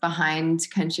voice that's behind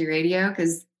country radio.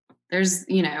 Because there's,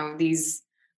 you know, these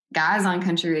guys on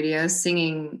country radio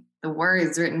singing the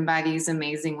words written by these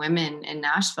amazing women in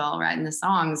Nashville, writing the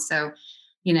songs. So,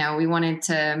 you know, we wanted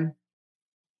to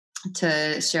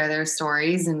share their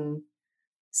stories. And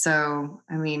so,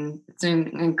 I mean, it's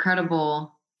an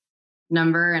incredible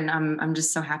number, and I'm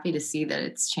just so happy to see that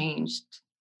it's changed.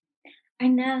 I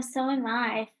know, so am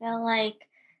I. I feel like,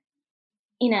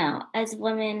 you know, as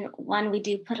women, one, we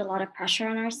do put a lot of pressure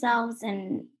on ourselves,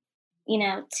 and, you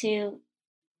know, two,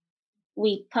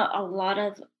 we put a lot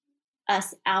of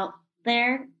us out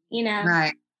there, you know,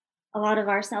 Right. a lot of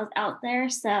ourselves out there.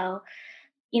 So,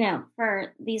 you know,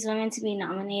 for these women to be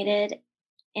nominated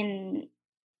in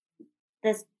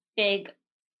this big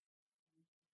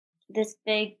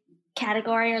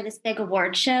category or this big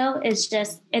award show is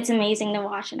just, it's amazing to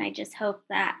watch. And I just hope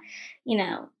that, you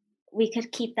know, we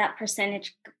could keep that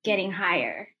percentage getting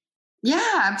higher.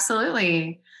 Yeah,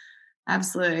 absolutely.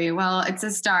 Absolutely. Well, it's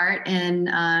a start. And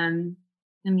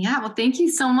yeah, well, thank you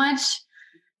so much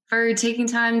for taking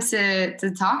time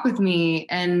to talk with me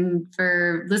and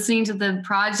for listening to the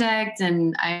project.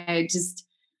 And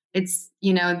it's,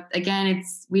 you know, again,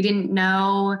 we didn't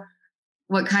know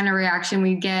what kind of reaction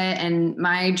we'd get. And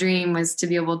my dream was to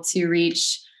be able to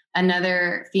reach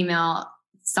another female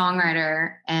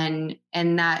songwriter, and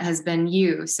that has been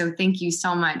you. So thank you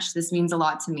so much. This means a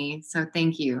lot to me. So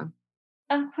thank you.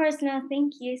 Of course. No,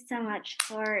 thank you so much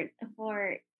for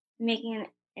making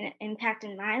an impact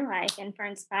in my life and for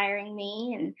inspiring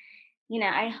me. And, you know,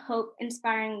 I hope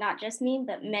inspiring not just me,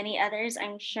 but many others,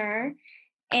 I'm sure.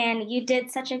 And you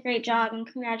did such a great job, and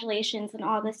congratulations on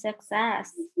all the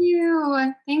success. Thank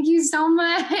you. Thank you so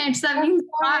much. That means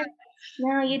a lot.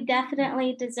 No, you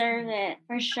definitely deserve it,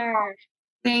 for sure.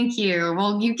 Thank you.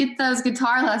 Well, you get those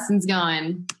guitar lessons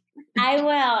going. I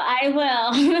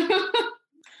will.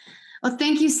 Well,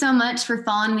 thank you so much for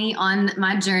following me on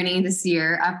my journey this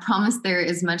year. I promise there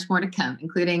is much more to come,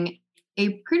 including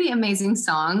a pretty amazing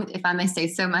song, if I may say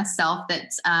so myself,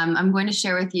 that I'm going to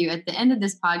share with you at the end of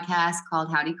this podcast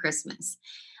called Howdy Christmas.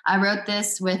 I wrote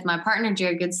this with my partner,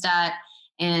 Jared Goodstadt,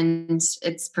 and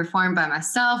it's performed by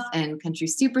myself and country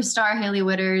superstar Haley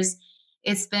Witters.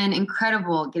 It's been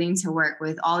incredible getting to work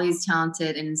with all these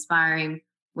talented and inspiring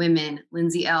women,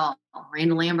 Lindsay Ell,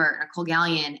 Miranda Lambert, Nicole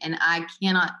Gallion, and I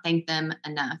cannot thank them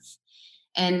enough.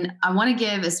 And I want to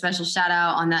give a special shout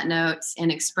out on that note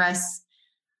and express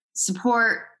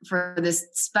support for this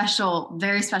special,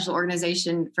 very special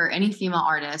organization for any female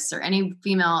artists or any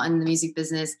female in the music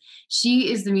business.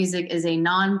 She is the Music is a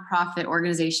nonprofit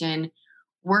organization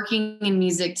working in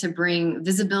music to bring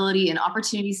visibility and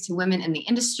opportunities to women in the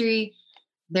industry.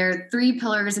 Their 3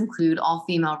 pillars include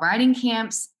all-female writing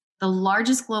camps, the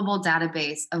largest global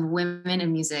database of women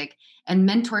in music, and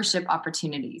mentorship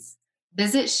opportunities.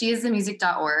 Visit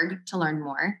sheisthemusic.org to learn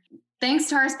more. Thanks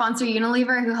to our sponsor,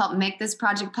 Unilever, who helped make this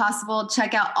project possible.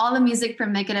 Check out all the music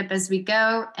from Make It Up As We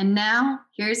Go. And now,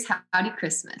 here's Howdy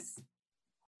Christmas.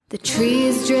 The tree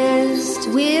is dressed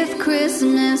with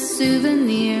Christmas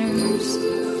souvenirs.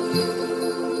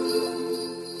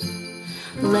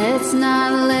 Let's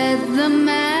not let the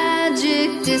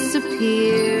magic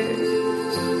disappear.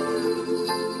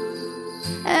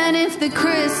 And if the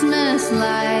Christmas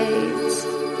lights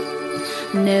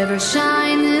never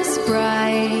shine this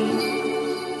bright,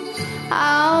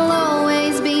 I'll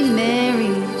always be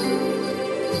merry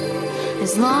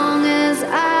as long as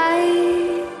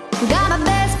I got my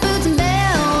best boots and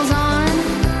bells on,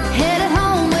 headed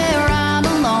home where I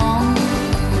belong.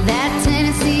 That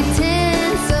Tennessee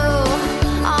tinsel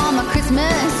on my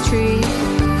Christmas tree,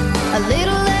 a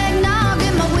little eggnog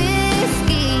in my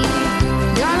whiskey,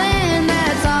 darling,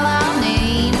 that's all I'll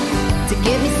need to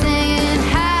get me singing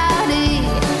howdy,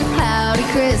 howdy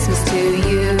Christmas to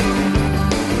you.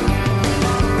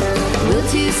 We'll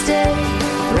two-step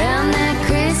round that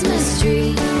Christmas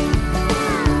tree.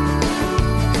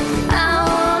 I'll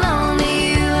hold on to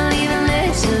you, I'll even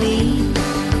let you leave.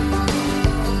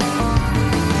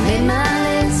 Made my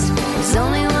list, there's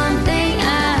only one thing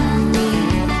I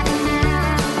need.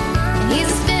 And he's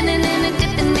a spinning and a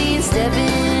dipping me and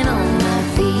stepping on my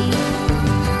feet.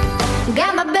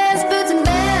 Got my best boots and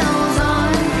bells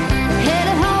on,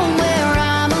 headed home where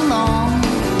I belong.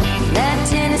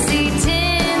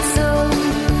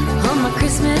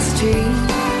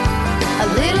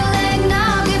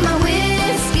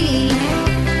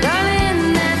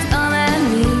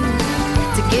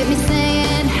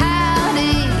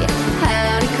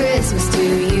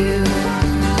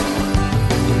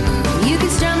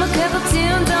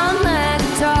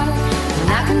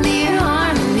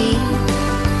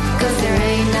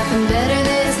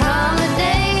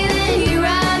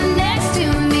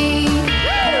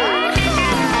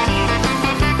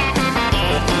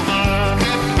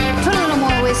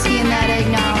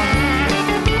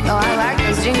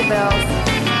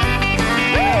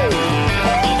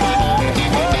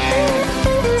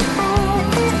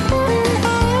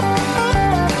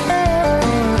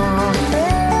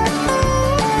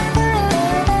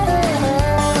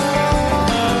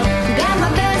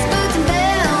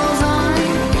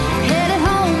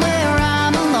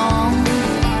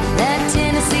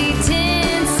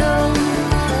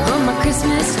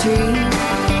 tree.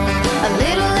 A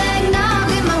little eggnog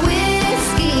in my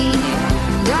whiskey,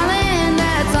 darling,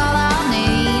 that's all I'll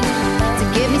need to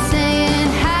get me singing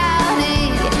howdy,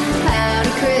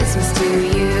 howdy Christmas to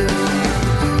you.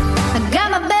 I got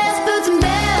my best boots and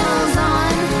bells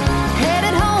on,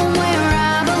 headed home where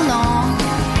I belong.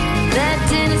 That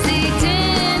Tennessee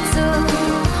tinsel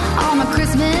on my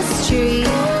Christmas tree.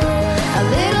 A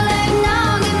little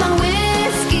eggnog in my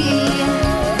whiskey,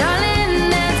 darling,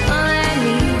 that's all I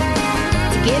need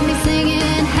to get me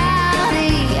singing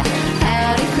howdy,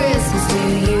 howdy Christmas to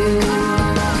you.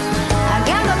 I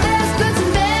got my best boots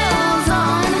and bells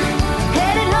on,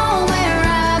 headed home where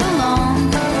I belong.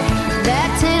 That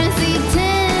Tennessee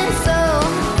tinsel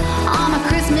on my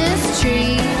Christmas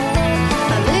tree.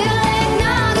 A little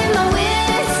eggnog in my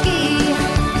whiskey,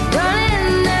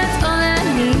 darling, that's all I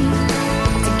need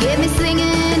to get me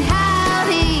singing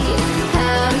howdy,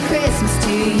 howdy Christmas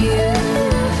to you.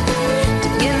 To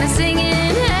get me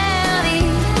singing howdy,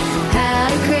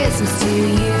 howdy Christmas to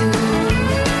you.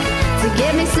 To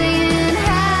get me singing